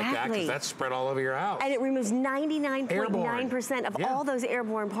stuff like that, because that's spread all over your house. And it removes 99.9% of all those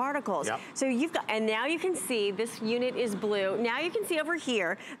airborne particles. Yep. So you've got, and now you can see this unit is blue. Now you can see over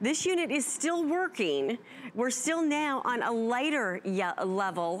here, this unit is still working. We're still now on a lighter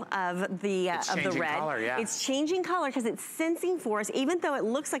level of the red. Color, It's changing color because it's sensing for us, even though it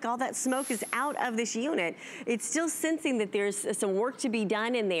looks like all that smoke is out of this unit, it's still sensing that there's some work to be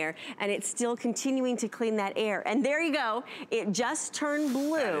done in there, and it's still continuing to clean that air. And there you go, it just turned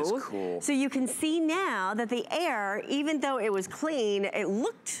blue. That is cool. So you can see now that the air, even though it was clean, it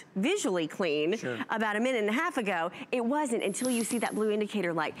looked visually clean about 1.5 minutes ago, it wasn't until you see that blue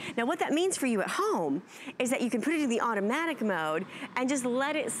indicator light. Now what that means for you at home is that you can put it in the automatic mode and just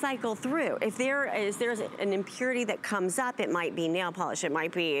let it cycle through. If there's an impurity that comes up, it might be nail polish, it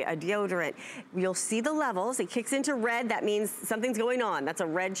might be a deodorant, you'll see the levels. It kicks into red, that means something's going on. That's a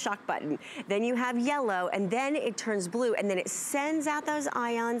red shock button. Then you have yellow, and then it turns blue, and then it sends out those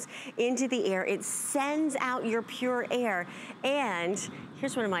ions into the air. It sends out your pure air. And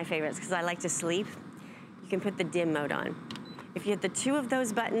here's one of my favorites, because I like to sleep. You can put the dim mode on. If you hit the 2 of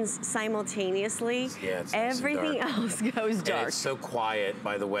those buttons simultaneously, everything else goes dark. And it's so quiet,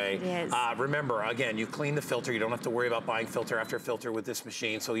 by the way. It is. Remember, again, you clean the filter. You don't have to worry about buying filter after filter with this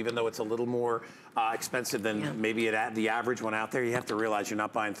machine. So even though it's a little more expensive than maybe the average one out there, you have to realize you're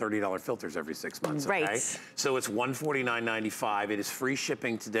not buying $30 filters every 6 months, okay? Right. So it's $149.95. It is free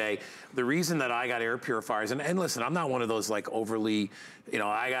shipping today. The reason that I got air purifiers, and listen, I'm not one of those like overly,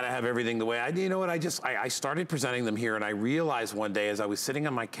 I gotta have everything the way you know what, I started presenting them here, and I realized one day as I was sitting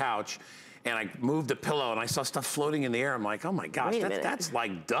on my couch and I moved a pillow and I saw stuff floating in the air. I'm like, oh my gosh, that's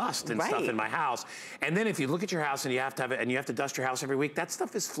like dust and stuff in my house. And then if you look at your house and you have to dust your house every week, that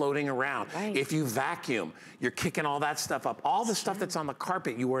stuff is floating around. If you vacuum, you're kicking all that stuff up. All the stuff that's on the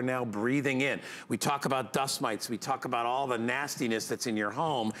carpet, you are now breathing in. We talk about dust mites. We talk about all the nastiness that's in your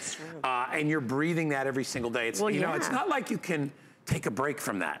home. And you're breathing that every single day. It's, it's not like you can take a break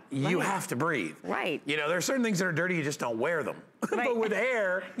from that. You have to breathe. There are certain things that are dirty, you just don't wear them. But with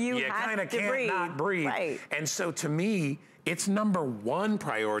air, you kind of can't not breathe. And so to me, it's #1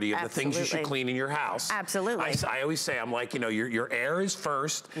 priority of the things you should clean in your house. Absolutely. I always say, I'm like, you know, your air is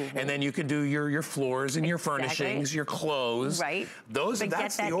first, and then you can do your floors and your furnishings, your clothes. Right.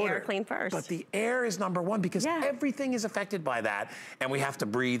 That's the order. Air clean first. But the air is #1 because everything is affected by that, and we have to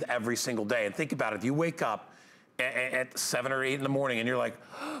breathe every single day. And think about it, if you wake up at 7 or 8 in the morning and you're like,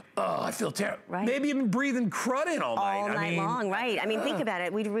 oh, I feel terrible. Right. Maybe you've been breathing crud in all night. All night long, right. I mean, think about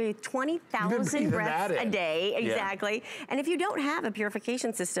it. We breathe 20,000 breaths a day, exactly. And if you don't have a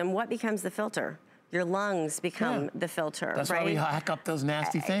purification system, what becomes the filter? Your lungs become the filter, That's right? why we hack up those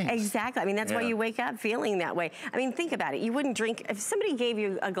nasty things. Exactly. I mean, that's why you wake up feeling that way. I mean, think about it. You wouldn't drink, if somebody gave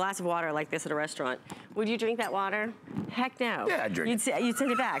you a glass of water like this at a restaurant, would you drink that water? Heck no. Yeah, I'd drink it. You'd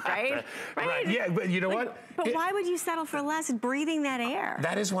send it back, right? Right, yeah, but you know what? But why would you settle for less breathing that air?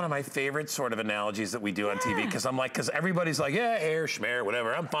 That is one of my favorite sort of analogies that we do on TV, because I'm like, because everybody's like, yeah, air, schmear,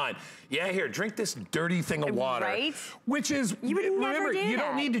 whatever, I'm fine. Yeah, here, drink this dirty thing of water. Right? Which is, you would remember, never do you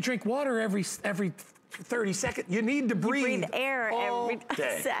don't need to drink water every 30 seconds. You need to breathe air every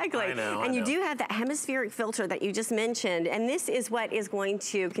day. Exactly. I know, and you do have that hemispheric filter that you just mentioned, and this is what is going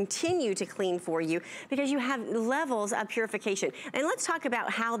to continue to clean for you because you have levels of purification. And let's talk about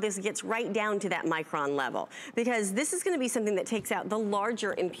how this gets right down to that micron level, because this is going to be something that takes out the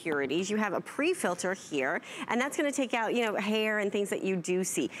larger impurities. You have a pre-filter here, and that's going to take out, you know, hair and things that you do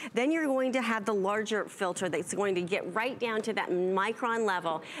see. Then you're going to have the larger filter that's going to get right down to that micron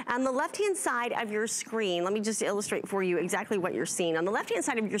level. On the left-hand side of your screen, let me just illustrate for you exactly what you're seeing. On the left-hand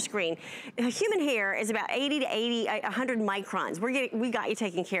side of your screen, human hair is about 80 to 100 microns. We got you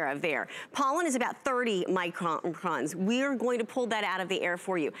taken care of there. Pollen is about 30 microns. We're going to pull that out of the air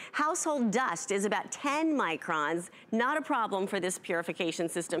for you. Household dust is about 10 microns. Not a problem for this purification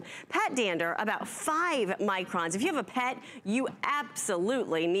system. Pet dander, about 5 microns. If you have a pet, you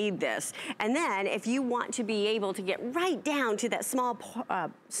absolutely need this. And then if you want to be able to get right down to that small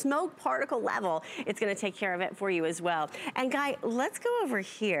smoke particle level, it's going to take care of it for you as well. And Guy, let's go over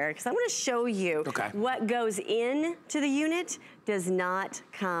here because I want to show you what goes into the unit does not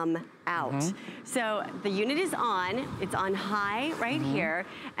come out. So the unit is on, it's on high right here.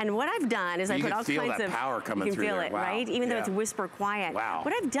 And what I've done is I put all kinds of- You can feel that power coming through there. You can feel it, right? Even though it's whisper quiet. Wow.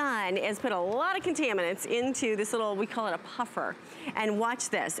 What I've done is put a lot of contaminants into this little, we call it a puffer. And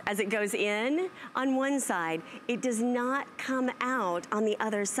watch this, as it goes in on one side, it does not come out on the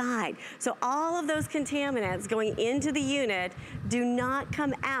other side. So all of those contaminants going into the unit do not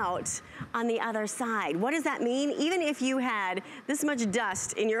come out on the other side. What does that mean? Even if you had this much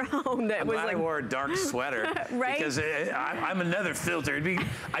dust in your home that was like, I wore a dark sweater, right? Because I'm another filter.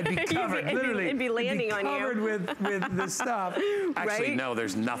 I'd be covered, literally. It'd be landing on you. Covered with this stuff. Actually, no,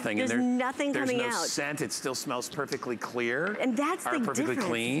 there's nothing. There's nothing coming out. There's no scent. It still smells perfectly clear. And that's the difference. Perfectly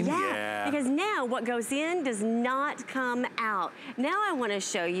clean. Yeah. Because now what goes in does not come out. Now I want to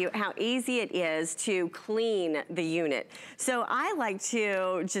show you how easy it is to clean the unit. So I like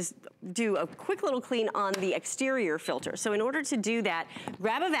to just do a quick little clean on the exterior filter. So in order to do that,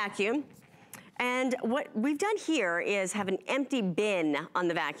 grab a vacuum. And what we've done here is have an empty bin on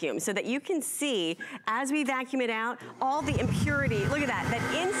the vacuum so that you can see as we vacuum it out, all the impurity, look at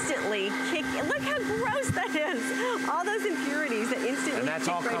that instantly kick, look how gross that is. All those impurities that instantly And that's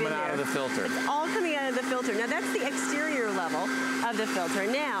all coming out of the filter. It's all coming out of the filter. Now that's the exterior level of the filter.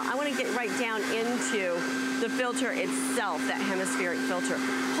 Now I want to get right down into the filter itself, that hemispheric filter.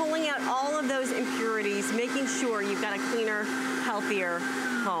 Pulling out all of those impurities, making sure you've got a cleaner, healthier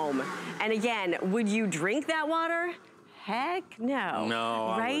home. And again, would you drink that water? Heck no.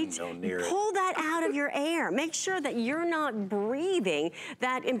 No, right? I wouldn't go near it. Pull that out of your air. Make sure that you're not breathing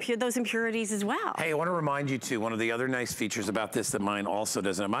those impurities as well. Hey, I want to remind you too, one of the other nice features about this that mine also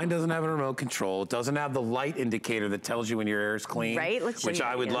doesn't have. Mine doesn't have a remote control. It doesn't have the light indicator that tells you when your air is clean. Right, let's show which you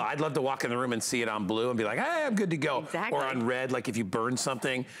I would love. I'd love to walk in the room and see it on blue and be like, hey, I'm good to go. Exactly. Or on red, like if you burn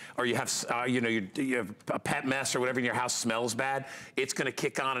something or you have, you have a pet mess or whatever in your house smells bad, it's going to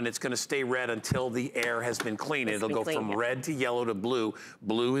kick on and it's going to stay red until the air has been cleaned. It'll go from red to yellow to blue.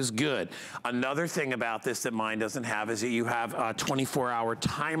 Blue is good. Another thing about this that mine doesn't have is that you have a 24-hour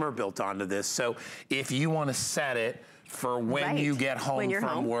timer built onto this. So if you want to set it for when you get home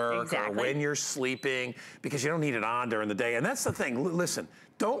from work or when you're sleeping, because you don't need it on during the day. And that's the thing. Listen,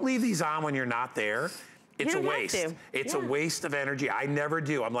 don't leave these on when you're not there. It's a waste. It's a waste of energy. I never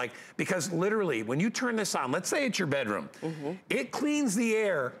do. I'm like, because literally, when you turn this on, let's say it's your bedroom, it cleans the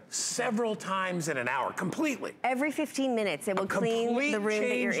air several times in an hour, completely. Every 15 minutes, it will clean the room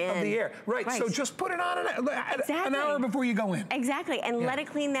that you're in. Of the air. Right, so just put it on an hour before you go in. Exactly, and let it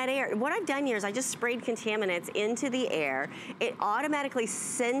clean that air. What I've done here is I just sprayed contaminants into the air. It automatically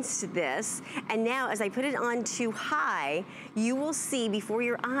sensed this, and now as I put it on too high, you will see before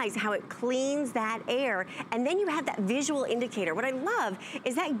your eyes how it cleans that air, and then you have that visual indicator. What I love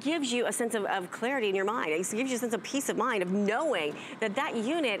is that gives you a sense of clarity in your mind. It gives you a sense of peace of mind of knowing that that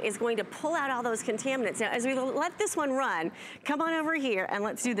unit is going to pull out all those contaminants. Now, as we let this one run, come on over here and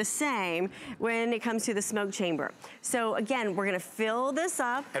let's do the same when it comes to the smoke chamber. So again, we're gonna fill this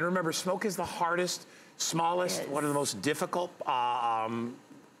up. And remember, smoke is the hardest, smallest, one of the most difficult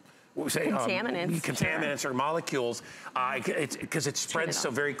what we say, contaminants or molecules, because it spreads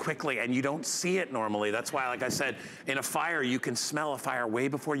so very quickly and you don't see it normally. That's why, like I said, in a fire, you can smell a fire way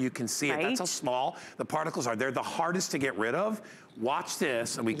before you can see it. That's how small the particles are. They're the hardest to get rid of. Watch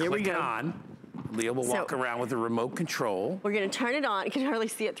this, and we click it on. Leah will walk around with the remote control. We're gonna turn it on. You can hardly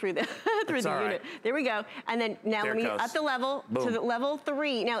see it through the through the unit. There we go. And then now let me up the level to the level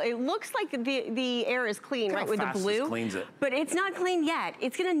 3. Now it looks like the air is clean, right, with the blue. Cleans it. But it's not clean yet.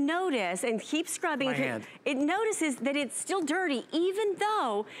 It's gonna notice and keep scrubbing. It notices that it's still dirty, even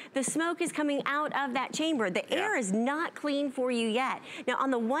though the smoke is coming out of that chamber. The air is not clean for you yet. Now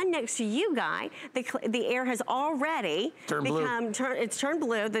on the one next to you, Guy, the air has already turned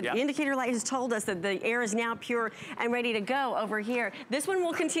blue. The indicator light has told us that the air is now pure and ready to go over here. This one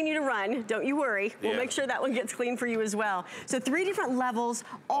will continue to run, don't you worry. We'll make sure that one gets clean for you as well. So 3 different levels,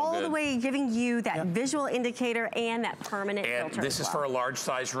 all the way giving you that visual indicator and that permanent filter. And this is for a large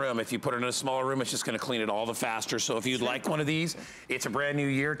size room. If you put it in a smaller room, it's just gonna clean it all the faster. So if you'd like one of these, it's a brand new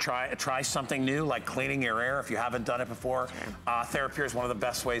year. Try something new, like cleaning your air if you haven't done it before. TheraPure is one of the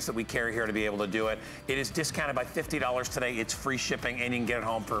best ways that we carry here to be able to do it. It is discounted by $50 today. It's free shipping, and you can get it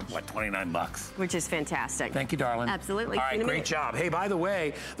home for, what, 29 bucks. Which is fantastic. Thank you, darling. Absolutely. All right, great job. Hey, by the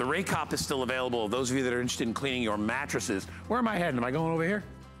way, the Raycop is still available. Those of you that are interested in cleaning your mattresses, where am I heading? Am I going over here?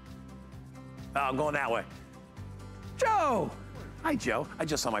 I'm going that way. Joe! Hi, Joe. I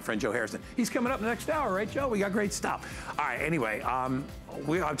just saw my friend Joe Harrison. He's coming up in the next hour, right, Joe? We got great stuff. All right, anyway, I'm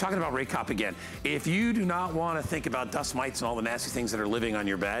talking about Raycop again. If you do not want to think about dust mites and all the nasty things that are living on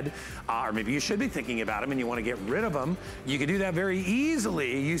your bed, or maybe you should be thinking about them and you want to get rid of them, you can do that very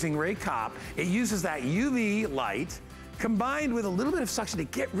easily using Raycop. It uses that UV light combined with a little bit of suction to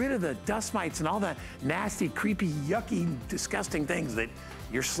get rid of the dust mites and all the nasty, creepy, yucky, disgusting things that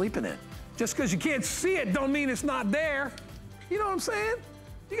you're sleeping in. Just because you can't see it don't mean it's not there. You know what I'm saying?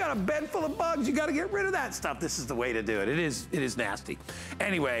 You got a bed full of bugs, you gotta get rid of that stuff. This is the way to do it. It is nasty.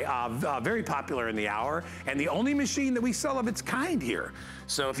 Anyway, very popular in the hour, and the only machine that we sell of its kind here.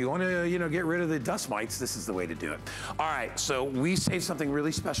 So if you wanna, get rid of the dust mites, this is the way to do it. All right, so we saved something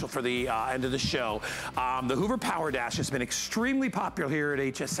really special for the end of the show. The Hoover Power Dash has been extremely popular here at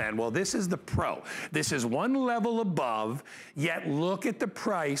HSN. Well, this is the Pro. This is one level above, yet look at the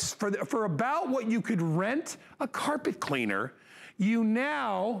price. For about what you could rent a carpet cleaner, you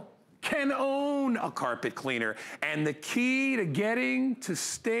now can own a carpet cleaner. And the key to getting to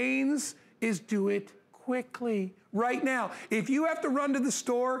stains is do it quickly, right now. If you have to run to the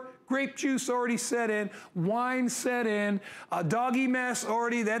store, grape juice already set in, wine set in, a doggy mess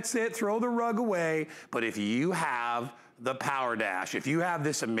already, that's it, throw the rug away. But if you have the Power Dash, if you have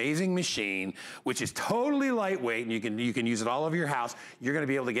this amazing machine, which is totally lightweight, and you can use it all over your house, you're gonna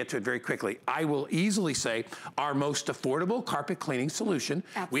be able to get to it very quickly. I will easily say our most affordable carpet cleaning solution.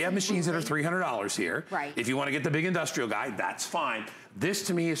 Absolutely. We have machines that are $300 here. Right. If you wanna get the big industrial guy, that's fine. This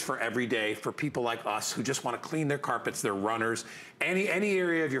to me is for every day, for people like us who just wanna clean their carpets, their runners, any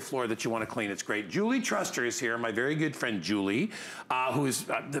area of your floor that you wanna clean, it's great. Julie Truster is here, my very good friend Julie, who is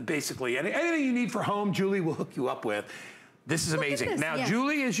basically anything you need for home, Julie will hook you up with. This is amazing. Now,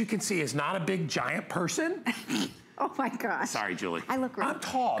 Julie, as you can see, is not a big, giant person. Oh my gosh. Sorry, Julie. I look great. I'm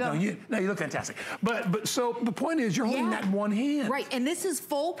tall. No, you look fantastic. But so the point is you're holding that in one hand. Right, and this is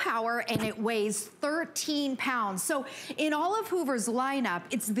full power and it weighs 13 pounds. So in all of Hoover's lineup,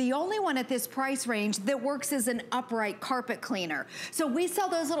 it's the only one at this price range that works as an upright carpet cleaner. So we sell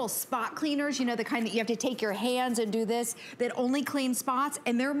those little spot cleaners, the kind that you have to take your hands and do this, that only clean spots,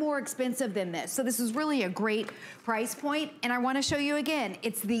 and they're more expensive than this. So this is really a great price point. And I wanna show you again,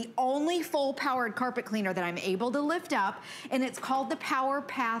 it's the only full powered carpet cleaner that I'm able to to lift up, and it's called the Power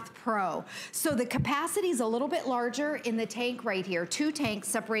Path Pro. So the capacity is a little bit larger in the tank right here. 2 tanks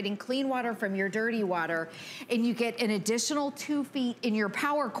separating clean water from your dirty water, and you get an additional 2 feet in your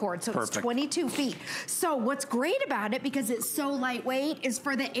power cord, so it's 22 feet. So what's great about it, because it's so lightweight, is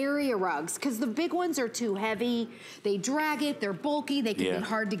for the area rugs, because the big ones are too heavy. They drag it, they're bulky, they can be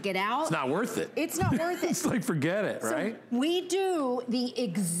hard to get out. It's not worth it. It's not worth it. It's like, forget it, right? So we do the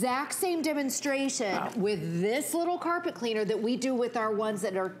exact same demonstration with this little carpet cleaner that we do with our ones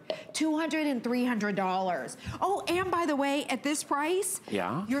that are $200 and $300. Oh, and by the way, at this price,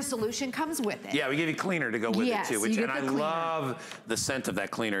 your solution comes with it. Yeah, we give you cleaner to go with it too. And I love the scent of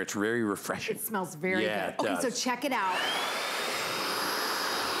that cleaner. It's very refreshing. It smells very good. Okay, so check it out.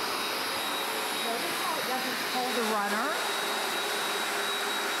 Notice how it doesn't hold the runner.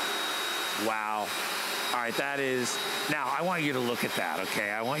 Wow. All right, that is, now I want you to look at that, okay?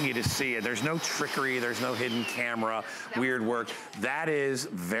 I want you to see it. There's no trickery, there's no hidden camera, weird work. That is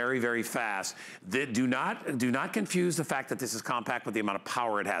very, very fast. Do not confuse the fact that this is compact with the amount of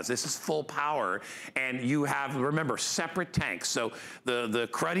power it has. This is full power, and you have, remember, separate tanks. So the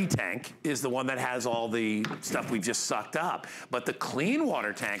cruddy tank is the one that has all the stuff we've just sucked up. But the clean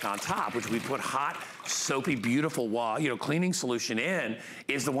water tank on top, which we put hot, soapy, beautiful cleaning solution in,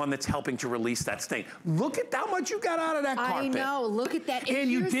 is the one that's helping to release that stain. Look at how much you got out of that carpet. I know, look at that. And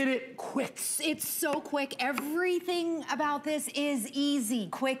you did it quick. It's so quick. Everything about this is easy,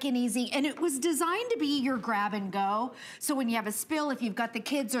 quick and easy. And it was designed to be your grab and go. So when you have a spill, if you've got the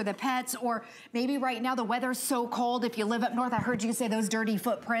kids or the pets, or maybe right now the weather's so cold, if you live up north, I heard you say those dirty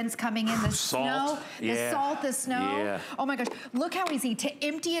footprints coming in, the snow, the salt, the snow. Yeah. Oh my gosh, look how easy to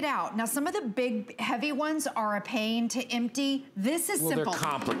empty it out. Now some of the big, heavy ones are a pain to empty. This is simple. They're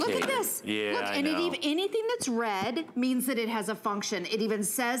complicated. Look at this. Yeah, look, and anything that's red means that it has a function. It even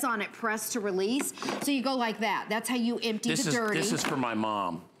says on it, press to release. So you go like that. That's how you empty the dirty. This is for my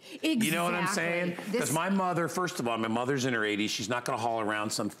mom. Exactly. You know what I'm saying? Because my mother, first of all, my mother's in her 80s. She's not going to haul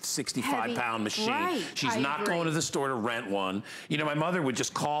around some 65-pound machine. Right. She's not going to the store to rent one. You know, my mother would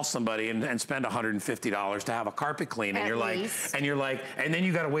just call somebody and spend $150 to have a carpet clean. And you're like, and then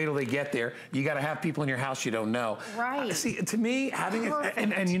you got to wait till they get there. You got to have people in your house you don't know. Right. See, to me, having it,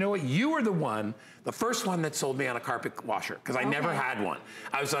 and you know what? You were the first one that sold me on a carpet washer, because I never had one.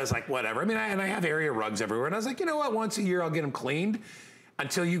 I was like, whatever. I mean, I have area rugs everywhere. And I was like, you know what? Once a year, I'll get them cleaned.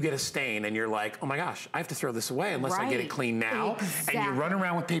 Until you get a stain and you're like, oh my gosh, I have to throw this away unless I get it clean now. Exactly. And you run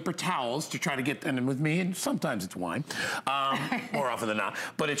around with paper towels to try to get, and with me, and sometimes it's wine, more often than not,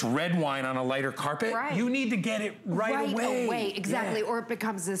 but it's red wine on a lighter carpet. Right. You need to get it right away. Exactly, or it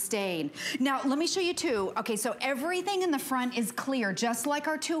becomes a stain. Now, let me show you too. Okay, so everything in the front is clear, just like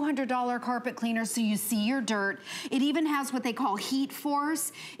our $200 carpet cleaner, so you see your dirt. It even has what they call heat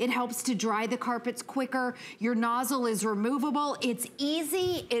force. It helps to dry the carpets quicker. Your nozzle is removable. It's easy.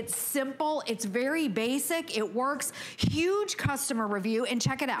 It's simple, it's very basic, it works. Huge customer review, and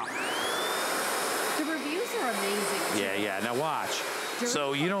check it out. The reviews are amazing. Yeah, now watch.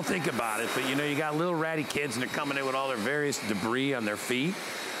 So you don't think about it, but you know, you got little ratty kids and they're coming in with all their various debris on their feet.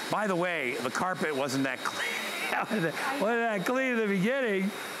 By the way, the carpet wasn't that clean. wasn't that clean in the beginning.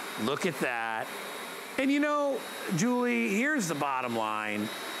 Look at that. And you know, Julie, here's the bottom line.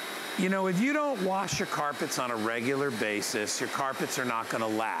 You know, if you don't wash your carpets on a regular basis, your carpets are not going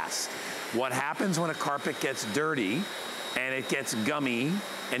to last. What happens when a carpet gets dirty and it gets gummy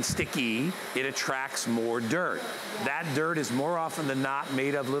and sticky, it attracts more dirt. That dirt is more often than not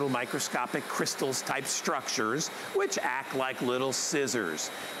made of little microscopic crystals type structures, which act like little scissors.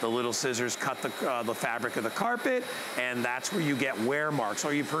 The little scissors cut the fabric of the carpet, and that's where you get wear marks,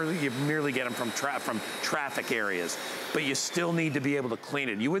 or you merely get them from traffic areas. But you still need to be able to clean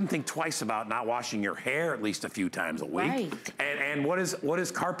it. You wouldn't think twice about not washing your hair at least a few times a week. Right. And what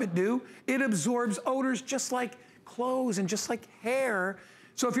does carpet do? It absorbs odors just like clothes and just like hair.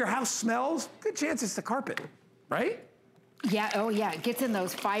 So if your house smells, good chance it's the carpet, right? Yeah, oh yeah, it gets in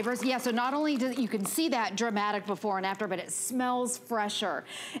those fibers. Yeah, so not only do you can see that dramatic before and after, but it smells fresher.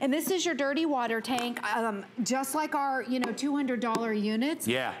 And this is your dirty water tank, just like our, $200 units.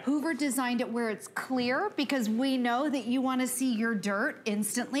 Yeah. Hoover designed it where it's clear, because we know that you want to see your dirt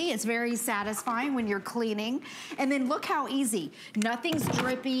instantly. It's very satisfying when you're cleaning. And then look how easy. Nothing's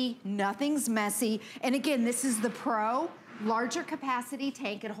drippy, nothing's messy. And again, this is the Pro. Larger capacity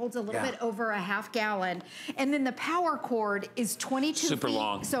tank. It holds a little bit over a half gallon. And then the power cord is 22 feet. Super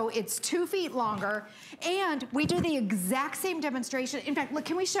long. So it's 2 feet longer. And we do the exact same demonstration. In fact, look,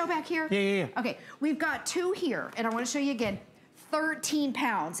 can we show back here? Yeah. Okay, we've got 2 here, and I want to show you again. 13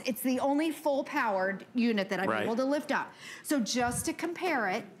 pounds. It's the only full powered unit that I'm able to lift up. So just to compare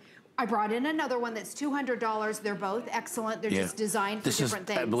it, I brought in another one that's $200. They're both excellent. They're just designed for different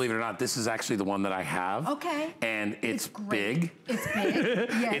things. Believe it or not, this is actually the one that I have. Okay. And it's big. It's big.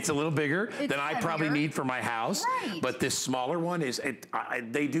 Yes. It's a little bigger than I probably need for my house. Right. But this smaller one is,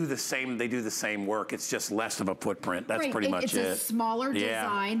 they do the same work. It's just less of a footprint. That's pretty much it. It's a smaller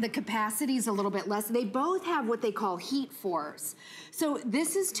design. The capacity is a little bit less. They both have what they call heat force. So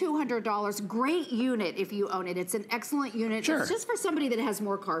this is $200. Great unit if you own it. It's an excellent unit. Sure. It's just for somebody that has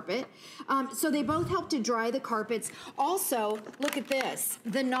more carpet. So they both help to dry the carpets. Also, look at this.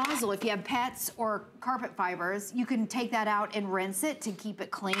 The nozzle, if you have pets or carpet fibers, you can take that out and rinse it to keep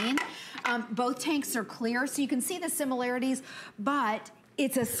it clean. Both tanks are clear, so you can see the similarities, but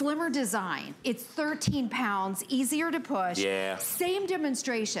it's a slimmer design. It's 13 pounds, easier to push. Yeah. Same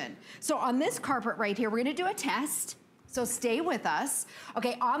demonstration. So on this carpet right here, we're gonna do a test. So stay with us.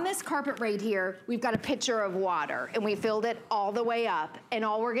 Okay, on this carpet right here, we've got a pitcher of water and we filled it all the way up. And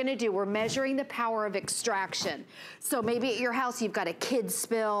all we're gonna do, we're measuring the power of extraction. So maybe at your house, you've got a kid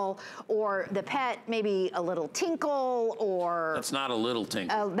spill or the pet, maybe a little tinkle or... That's not a little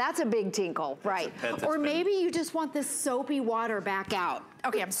tinkle. That's a big tinkle, right. Or maybe you just want this soapy water back out.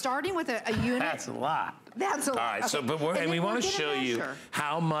 Okay, I'm starting with a unit. That's a lot. That's a lot. All right, okay. and we want to show you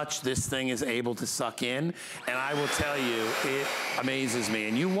how much this thing is able to suck in, and I will tell you, it amazes me.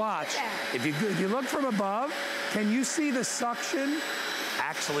 And you watch, if you look from above, can you see the suction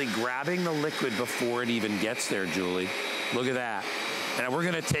actually grabbing the liquid before it even gets there, Julie? Look at that. And we're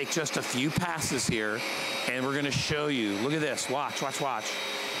gonna take just a few passes here, and we're gonna show you, look at this, watch, watch, watch.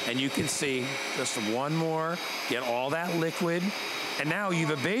 And you can see just one more, get all that liquid. And now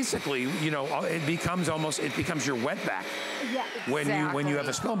you've basically, you know, it becomes your wetback. Yeah, exactly. When you have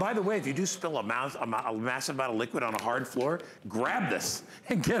a spill. And by the way, if you do spill a massive amount of liquid on a hard floor, grab this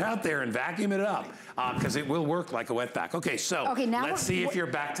and get out there and vacuum it up because it will work like a wetback. Okay, so now let's see if you're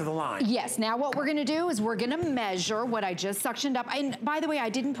back to the line. Yes, now what we're gonna do is we're gonna measure what I just suctioned up. And by the way, I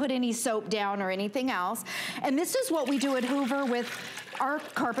didn't put any soap down or anything else. And this is what we do at Hoover with our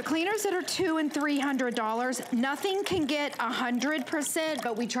carpet cleaners that are $200 and $300. Nothing can get 100%,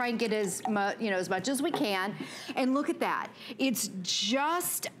 but we try and get as much as we can. And look at that. It's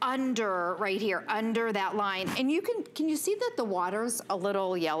just under right here, under that line. And can you see that the water's a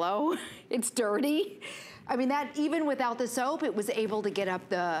little yellow? It's dirty. I mean, that even without the soap, it was able to get up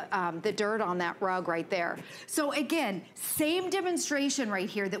the dirt on that rug right there. So again, same demonstration right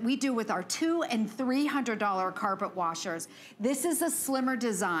here that we do with our $200 and $300 carpet washers. This is a slimmer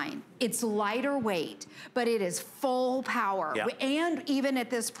design. It's lighter weight, but it is full power. Yeah. And even at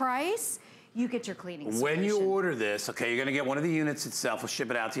this price, you get your cleaning solution. When you order this, okay, you're gonna get one of the units itself. We'll ship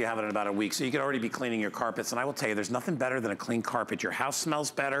it out to you, have it in about a week. So you could already be cleaning your carpets. And I will tell you, there's nothing better than a clean carpet. Your house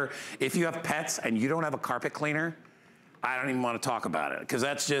smells better. If you have pets and you don't have a carpet cleaner, I don't even want to talk about it. Because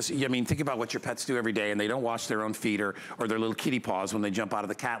that's just, I mean, think about what your pets do every day and they don't wash their own feet or their little kitty paws when they jump out of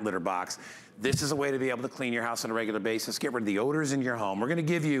the cat litter box. This is a way to be able to clean your house on a regular basis, get rid of the odors in your home. We're gonna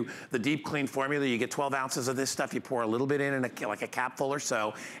give you the deep clean formula. You get 12 ounces of this stuff. You pour a little bit in like a capful or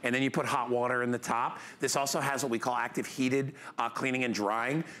so, and then you put hot water in the top. This also has what we call active heated cleaning and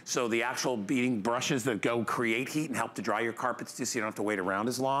drying. So the actual beading brushes that go create heat and help to dry your carpets too, so you don't have to wait around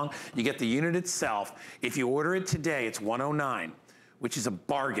as long. You get the unit itself. If you order it today, it's $109. Which is a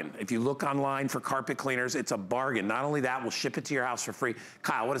bargain. If you look online for carpet cleaners, it's a bargain. Not only that, we'll ship it to your house for free.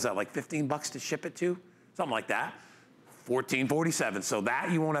 Kyle, what is that, like 15 bucks to ship it to? Something like that. $14.47, so that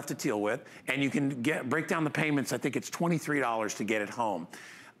you won't have to deal with. And you can break down the payments, I think it's $23 to get it home.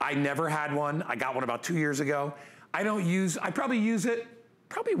 I never had one. I got one about 2 years ago. I probably use it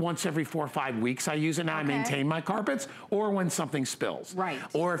once every 4 or 5 weeks. I use it now. Okay. I maintain my carpets, or when something spills. Right.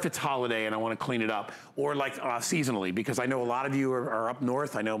 Or if it's holiday and I want to clean it up, or like seasonally, because I know a lot of you are up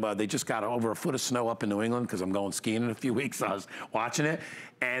north. I know they just got over a foot of snow up in New England because I'm going skiing in a few weeks. So I was watching it,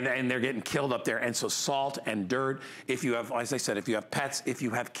 and they're getting killed up there. And so salt and dirt, if you have, as I said, if you have pets, if you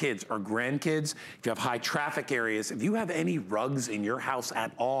have kids or grandkids, if you have high traffic areas, if you have any rugs in your house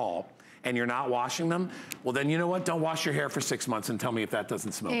at all, and you're not washing them, well then you know what? Don't wash your hair for 6 months and tell me if that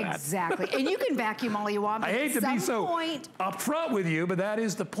doesn't smell bad. Exactly, and you can vacuum all you want, but I hate to be so upfront with you, but that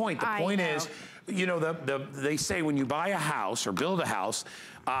is the point. The point is, you know, they say when you buy a house or build a house,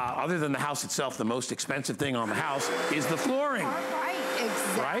 other than the house itself, the most expensive thing on the house is the flooring. Right,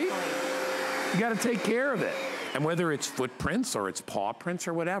 exactly. Right? You gotta take care of it. And whether it's footprints or it's paw prints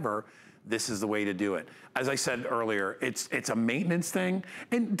or whatever, this is the way to do it. As I said earlier, it's a maintenance thing.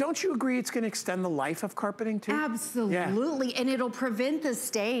 And don't you agree it's gonna extend the life of carpeting too? Absolutely, and it'll prevent the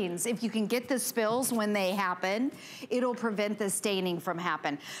stains. If you can get the spills when they happen, it'll prevent the staining from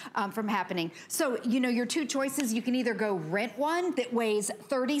happening. So, you know, your two choices, you can either go rent one that weighs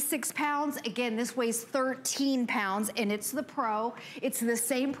 36 pounds. Again, this weighs 13 pounds, and it's the Pro. It's the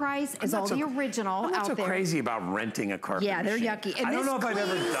same price as all the original out there. I'm not so crazy about renting a carpet machine. Yeah, they're yucky. And I don't know if I've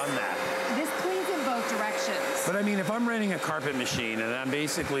ever done that. This cleans in both directions. But I mean, if I'm renting a carpet machine and I'm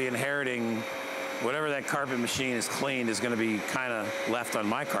basically inheriting whatever that carpet machine is cleaned is gonna be kind of left on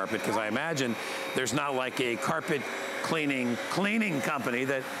my carpet, because I imagine there's not like a carpet cleaning company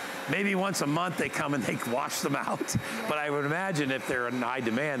that maybe once a month they come and they wash them out. But I would imagine if they're in high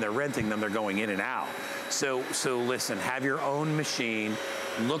demand, they're renting them, they're going in and out. So listen, have your own machine.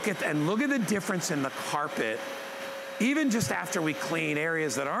 Look at the difference in the carpet, even just after we clean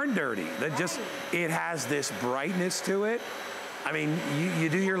areas that aren't dirty. It has this brightness to it. I mean, you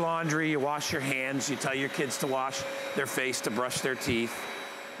do your laundry, you wash your hands, you tell your kids to wash their face, to brush their teeth.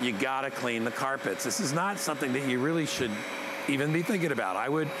 You gotta clean the carpets. This is not something that you really should even be thinking about. I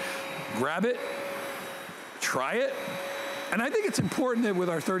would grab it, try it, and I think it's important that with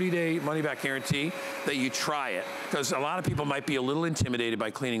our 30-day money-back guarantee that you try it, because a lot of people might be a little intimidated by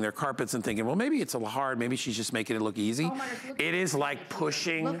cleaning their carpets and thinking, well, maybe it's a little hard, maybe she's just making it look easy. It is like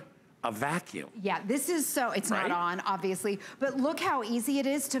pushing a vacuum. Yeah, this is it's not on, obviously, but look how easy it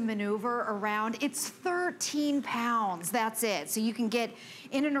is to maneuver around. It's 13 pounds, that's it. So you can get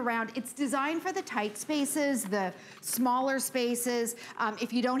in and around. It's designed for the tight spaces, the smaller spaces.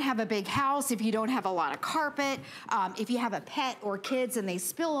 If you don't have a big house, if you don't have a lot of carpet, if you have a pet or kids and they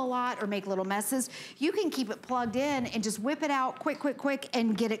spill a lot or make little messes, you can keep it plugged in and just whip it out quick,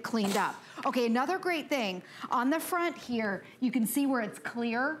 and get it cleaned up. Okay, another great thing, on the front here, you can see where it's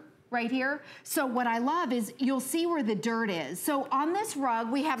clear, right here. So what I love is you'll see where the dirt is. So on this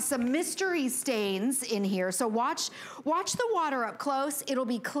rug, we have some mystery stains in here. So watch the water up close. It'll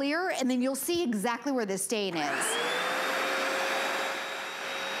be clear, and then you'll see exactly where the stain is.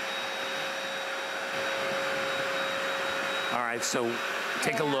 All right, so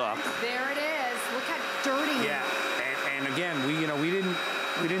take a look. There it is. Look how dirty. Yeah, and again,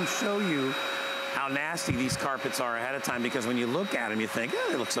 we didn't show you how nasty these carpets are ahead of time, because when you look at them, you think,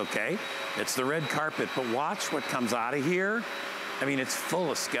 it looks okay. It's the red carpet, but watch what comes out of here. I mean, it's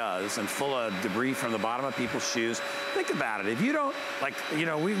full of scuzz and full of debris from the bottom of people's shoes. Think about it. If you don't,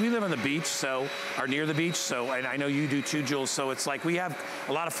 we live on the beach, or near the beach, and I know you do too, Jules, so it's like we have,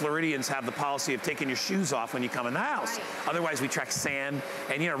 a lot of Floridians have the policy of taking your shoes off when you come in the house. Right. Otherwise, we track sand,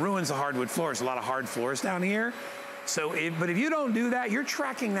 and ruins the hardwood floors. A lot of hard floors down here. So, but if you don't do that, you're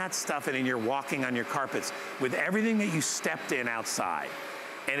tracking that stuff in and you're walking on your carpets with everything that you stepped in outside.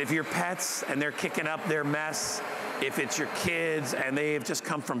 And if your pets and they're kicking up their mess, if it's your kids and they've just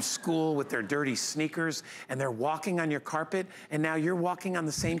come from school with their dirty sneakers and they're walking on your carpet and now you're walking on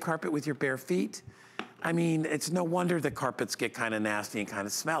the same carpet with your bare feet, I mean, it's no wonder the carpets get kind of nasty and kind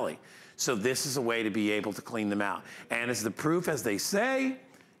of smelly. So this is a way to be able to clean them out. And as the proof, as they say,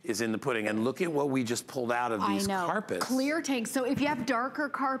 is in the pudding. And look at what we just pulled out of these carpets. Clear tanks. So if you have darker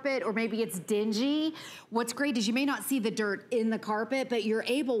carpet or maybe it's dingy, what's great is you may not see the dirt in the carpet, but you're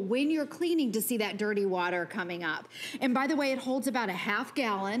able, when you're cleaning, to see that dirty water coming up. And by the way, it holds about a ½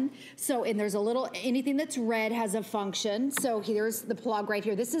 gallon. So, and there's a little, anything that's red has a function. So here's the plug right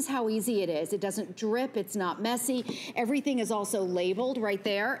here. This is how easy it is. It doesn't drip, it's not messy. Everything is also labeled right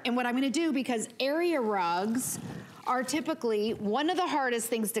there. And what I'm gonna do, because area rugs are typically one of the hardest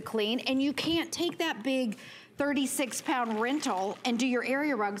things to clean, and you can't take that big 36-pound rental and do your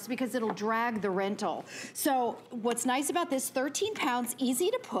area rugs because it'll drag the rental. So what's nice about this, 13 pounds,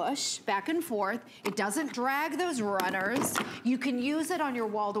 easy to push back and forth. It doesn't drag those runners. You can use it on your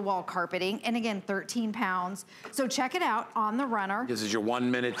wall-to-wall carpeting, and again, 13 pounds. So check it out on the runner. This is your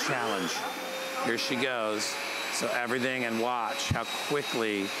 1-minute challenge. Here she goes. So everything, and watch how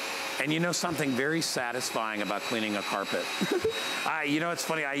quickly. And something very satisfying about cleaning a carpet. It's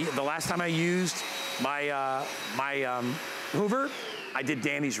funny, the last time I used my Hoover, I did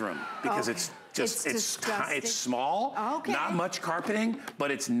Danny's room, because it's small, not much carpeting,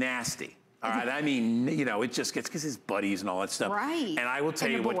 but it's nasty. All right, I mean, it just gets, because his buddies and all that stuff. Right. And I will tell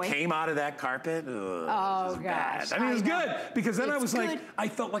you what came out of that carpet, bad. I mean, it was good, because then I was like, I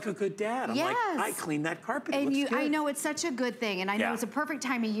felt like a good dad. I'm like, I cleaned that carpet, it looks good. I know it's such a good thing, and I know it's a perfect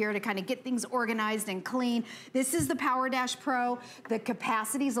time of year to kind of get things organized and clean. This is the Power Dash Pro. The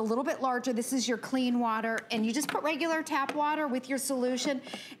capacity is a little bit larger. This is your clean water, and you just put regular tap water with your solution,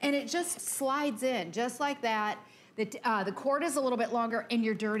 and it just slides in, just like that. The cord is a little bit longer and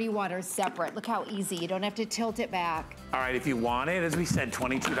your dirty water is separate. Look how easy. You don't have to tilt it back. All right, if you want it, as we said,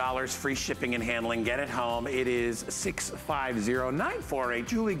 $22, free shipping and handling. Get it home. It is 650948.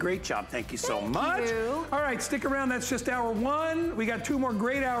 Julie, great job. Thank you so much. Thank you. All right, stick around. That's just hour one. We got 2 more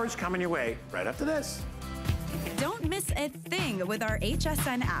great hours coming your way right after this. Don't miss a thing with our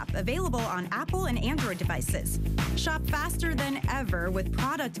HSN app, available on Apple and Android devices. Shop faster than ever with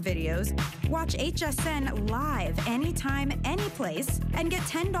product videos. Watch HSN live anytime, anyplace, and get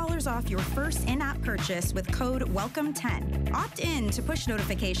 $10 off your first in-app purchase with code WELCOME10. Opt in to push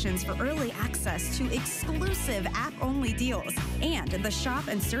notifications for early access to exclusive app-only deals. And the shop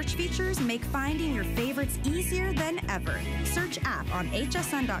and search features make finding your favorites easier than ever. Search app on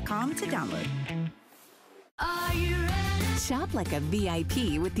hsn.com to download. Are you ready? Shop like a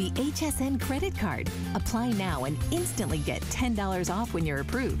VIP with the HSN credit card. Apply now and instantly get $10 off when you're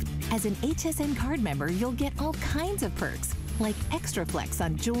approved. As an HSN card member, you'll get all kinds of perks, like extra flex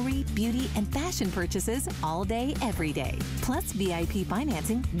on jewelry, beauty, and fashion purchases all day, every day. Plus VIP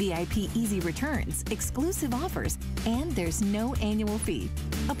financing, VIP easy returns, exclusive offers, and there's no annual fee.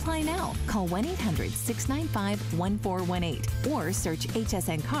 Apply now. Call 1-800-695-1418 or search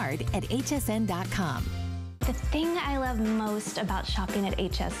HSN card at hsn.com. The thing I love most about shopping at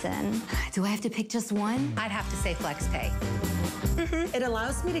HSN. Do I have to pick just one? I'd have to say FlexPay. It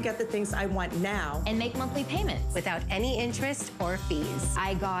allows me to get the things I want now And make monthly payments without any interest or fees.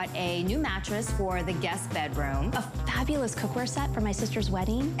 I got a new mattress for the guest bedroom. A fabulous cookware set for my sister's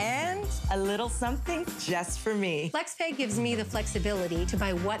wedding. and a little something just for me. FlexPay gives me the flexibility to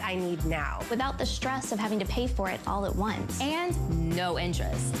buy what I need now. Without the stress of having to pay for it all at once. And no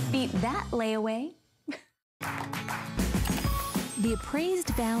interest. Beat that layaway. The appraised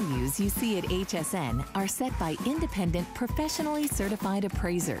values you see at HSN are set by independent, professionally certified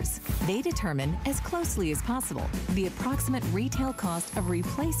appraisers. They determine, as closely as possible, the approximate retail cost of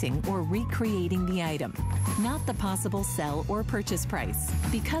replacing or recreating the item, not the possible sell or purchase price.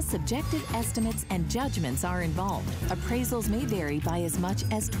 Because subjective estimates and judgments are involved, appraisals may vary by as much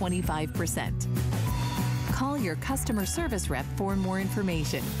as 25%. Call your customer service rep for more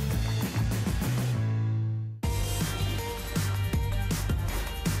information.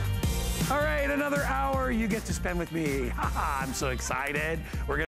 All right, another hour you get to spend with me. I'm so excited. We're gonna